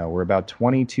in the Snow. We're about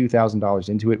 $22,000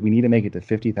 into it. We need to make it to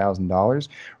 $50,000.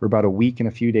 We're about a week and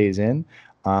a few days in.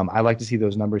 I'd like to see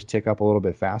those numbers tick up a little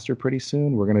bit faster pretty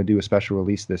soon. We're going to do a special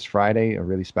release this Friday, a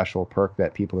really special perk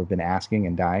that people have been asking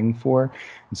and dying for.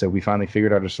 And so we finally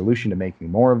figured out a solution to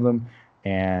making more of them,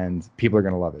 and people are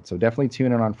going to love it. So definitely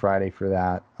tune in on Friday for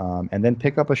that. And then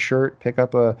pick up a shirt, pick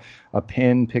up a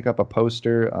pin, pick up a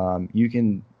poster. You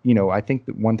can, I think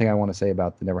that one thing I want to say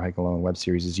about the Never Hike Alone web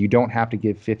series is you don't have to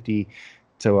give $50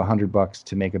 to $100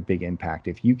 to make a big impact.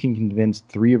 If you can convince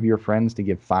 3 of your friends to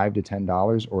give $5 to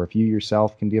 $10, or if you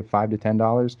yourself can give $5 to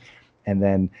 $10, and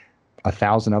then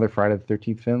 1,000 other Friday the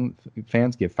 13th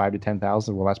fans give 5 to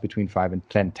 10,000. Well, that's between $5 and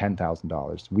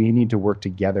 $10,000. We need to work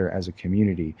together as a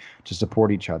community to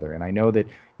support each other. And I know that,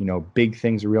 big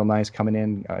things are real nice coming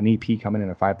in. An EP coming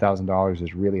in at $5,000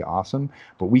 is really awesome,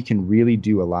 but we can really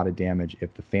do a lot of damage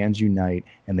if the fans unite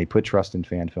and they put trust in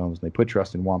Fan Films and they put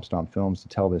trust in Womp Stomp Films to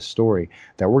tell this story,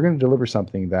 that we're going to deliver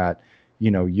something that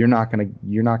you're not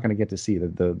gonna get to see.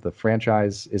 The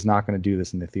franchise is not gonna do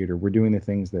this in the theater. We're doing the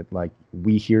things that, like,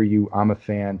 we hear you. I'm a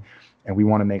fan, and we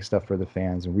want to make stuff for the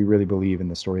fans, and we really believe in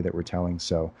the story that we're telling.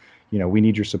 So, we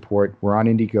need your support. We're on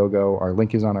Indiegogo. Our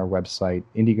link is on our website,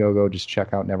 Indiegogo. Just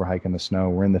check out Never Hike in the Snow.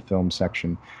 We're in the film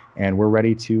section, and we're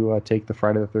ready to take the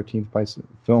Friday the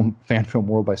 13th fan film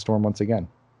world by storm once again.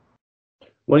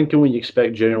 When can we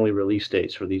expect generally release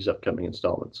dates for these upcoming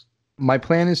installments? My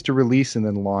plan is to release and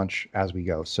then launch as we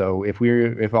go. So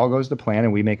if all goes to plan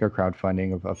and we make our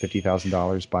crowdfunding of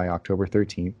 $50,000 by October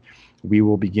 13th, we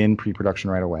will begin pre-production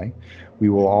right away. We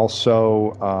will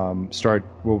also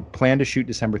we'll plan to shoot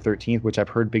December 13th, which I've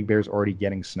heard Big Bear's already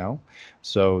getting snow.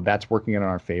 So that's working in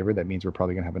our favor. That means we're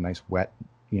probably going to have a nice wet,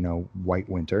 white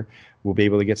winter. We'll be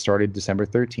able to get started December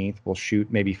 13th. We'll shoot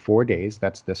maybe 4 days.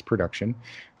 That's this production.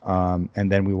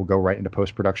 And then we will go right into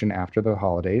post-production after the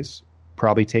holidays.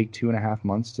 Probably take 2.5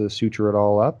 months to suture it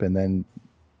all up, and then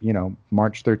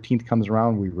March 13th comes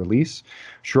around, we release.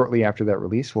 Shortly after that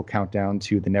release, we'll count down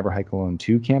to the Never Hike Alone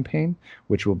 2 campaign,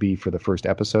 which will be for the first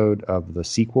episode of the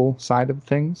sequel side of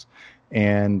things,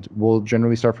 and we'll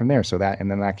generally start from there. And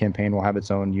then that campaign will have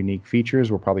its own unique features.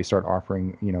 We'll probably start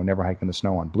offering Never Hike in the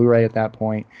Snow on Blu-ray at that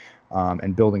point,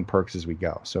 and building perks as we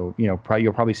go. So you'll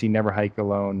probably see Never Hike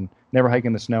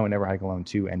in the Snow and Never Hike Alone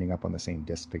 2 ending up on the same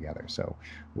disc together. So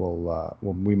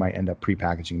we might end up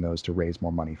pre-packaging those to raise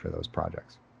more money for those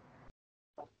projects.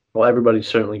 Well, everybody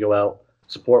certainly go out,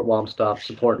 support Womp Stomp,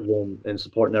 support Vin, and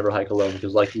support Never Hike Alone,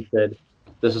 because like you said,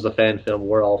 this is a fan film.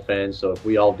 We're all fans, so if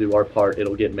we all do our part,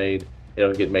 it'll get made.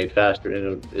 It'll get made faster,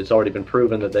 and it's already been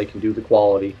proven that they can do the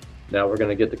quality. Now we're going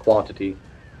to get the quantity.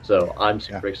 So I'm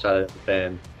super excited as a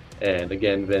fan. And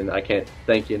again, Vin, I can't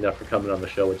thank you enough for coming on the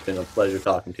show. It's been a pleasure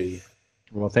talking to you.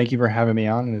 Well, thank you for having me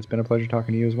on, and it's been a pleasure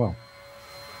talking to you as well.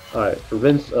 All right, for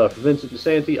Vincent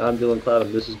DeSanti, I'm Dylan Cloud,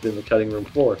 and this has been the Cutting Room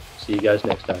Floor. See you guys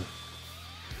next time.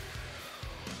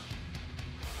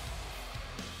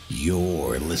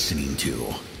 You're listening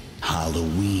to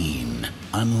Halloween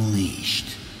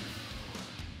Unleashed.